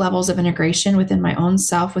deep levels of integration within my own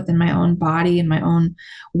self, within my own body and my own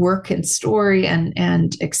work and story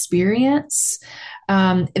and experience.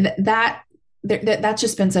 That's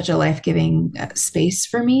just been such a life-giving space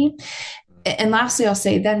for me. And lastly, I'll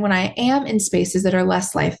say then when I am in spaces that are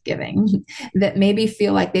less life-giving, that maybe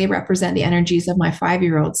feel like they represent the energies of my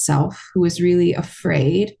 5-year-old self, who is really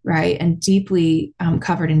afraid, right? And deeply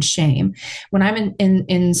covered in shame. When I'm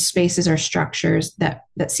in spaces or structures that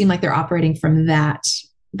seem like they're operating from that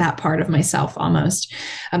part of myself almost,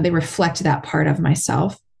 they reflect that part of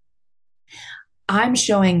myself, I'm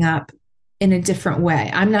showing up in a different way.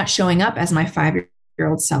 I'm not showing up as my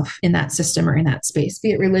 5-year-old self in that system or in that space, be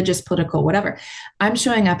it religious, political, whatever. I'm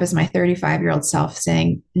showing up as my 35-year-old self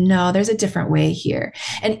saying, no, there's a different way here.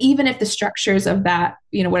 And even if the structures of that,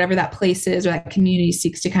 whatever that place is or that community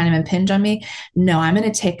seeks to kind of impinge on me, no, I'm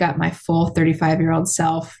going to take up my full 35-year-old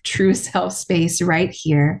self, true self space right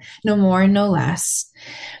here, no more and no less.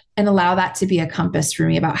 And allow that to be a compass for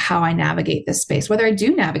me about how I navigate this space, whether I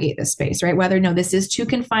do navigate this space, right? Whether, no, this is too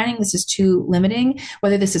confining, this is too limiting,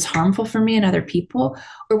 whether this is harmful for me and other people,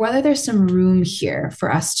 or whether there's some room here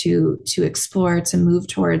for us to explore, to move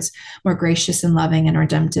towards more gracious and loving and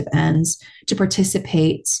redemptive ends, to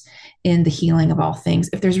participate in the healing of all things.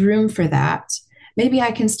 If there's room for that, maybe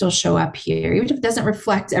I can still show up here, even if it doesn't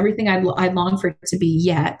reflect everything I'd long for it to be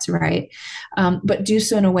yet, right? But do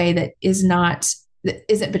so in a way that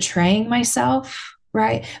isn't betraying myself,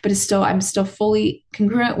 right? But I'm still fully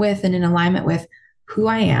congruent with and in alignment with who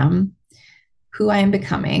I am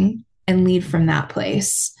becoming, and lead from that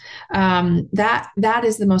place. That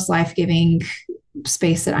is the most life-giving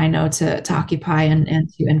space that I know to occupy and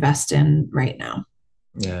to invest in right now.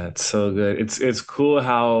 Yeah, it's so good. It's cool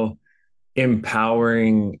how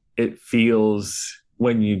empowering it feels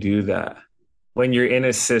when you do that, when you're in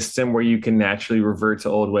a system where you can naturally revert to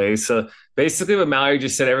old ways. So basically what Mallory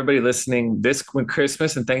just said, everybody listening, when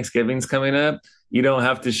Christmas and Thanksgiving's coming up, you don't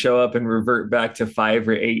have to show up and revert back to 5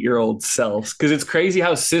 or 8-year-old selves. Because it's crazy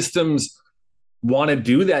how systems want to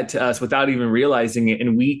do that to us without even realizing it,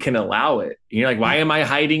 and we can allow it. You're like, why am I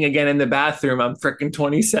hiding again in the bathroom? I'm freaking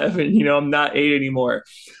 27, I'm not 8 anymore.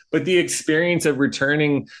 But the experience of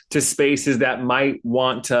returning to spaces that might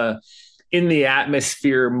want to, in the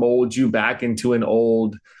atmosphere, mold you back into an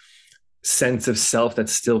old sense of self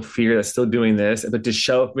that's still fear, that's still doing this, but to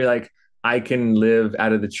show up, be like, I can live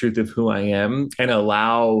out of the truth of who I am and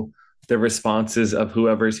allow the responses of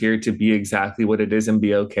whoever's here to be exactly what it is and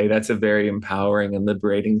be okay. That's a very empowering and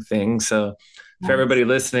liberating thing. So for everybody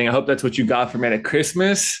listening, I hope that's what you got from it at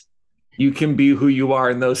Christmas. You can be who you are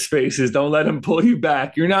in those spaces. Don't let them pull you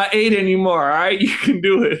back. You're not 8 anymore. All right. You can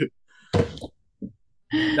do it.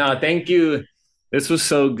 No, thank you. This was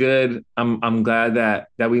so good. I'm glad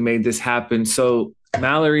that we made this happen. So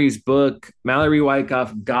Mallory's book, Mallory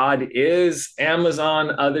Wyckoff, God Is,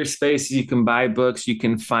 Amazon, other spaces you can buy books, you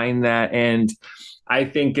can find that. And I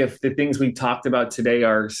think if the things we talked about today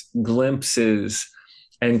are glimpses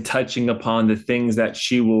and touching upon the things that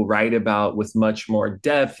she will write about with much more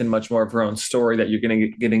depth and much more of her own story that you're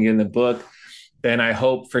getting in the book, then I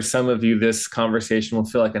hope for some of you, this conversation will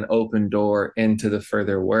feel like an open door into the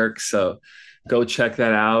further work. So go check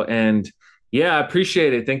that out. And yeah, I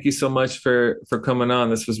appreciate it. Thank you so much for coming on.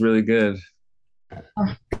 This was really good.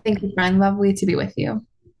 Oh, thank you, friend. Lovely to be with you.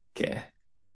 Okay.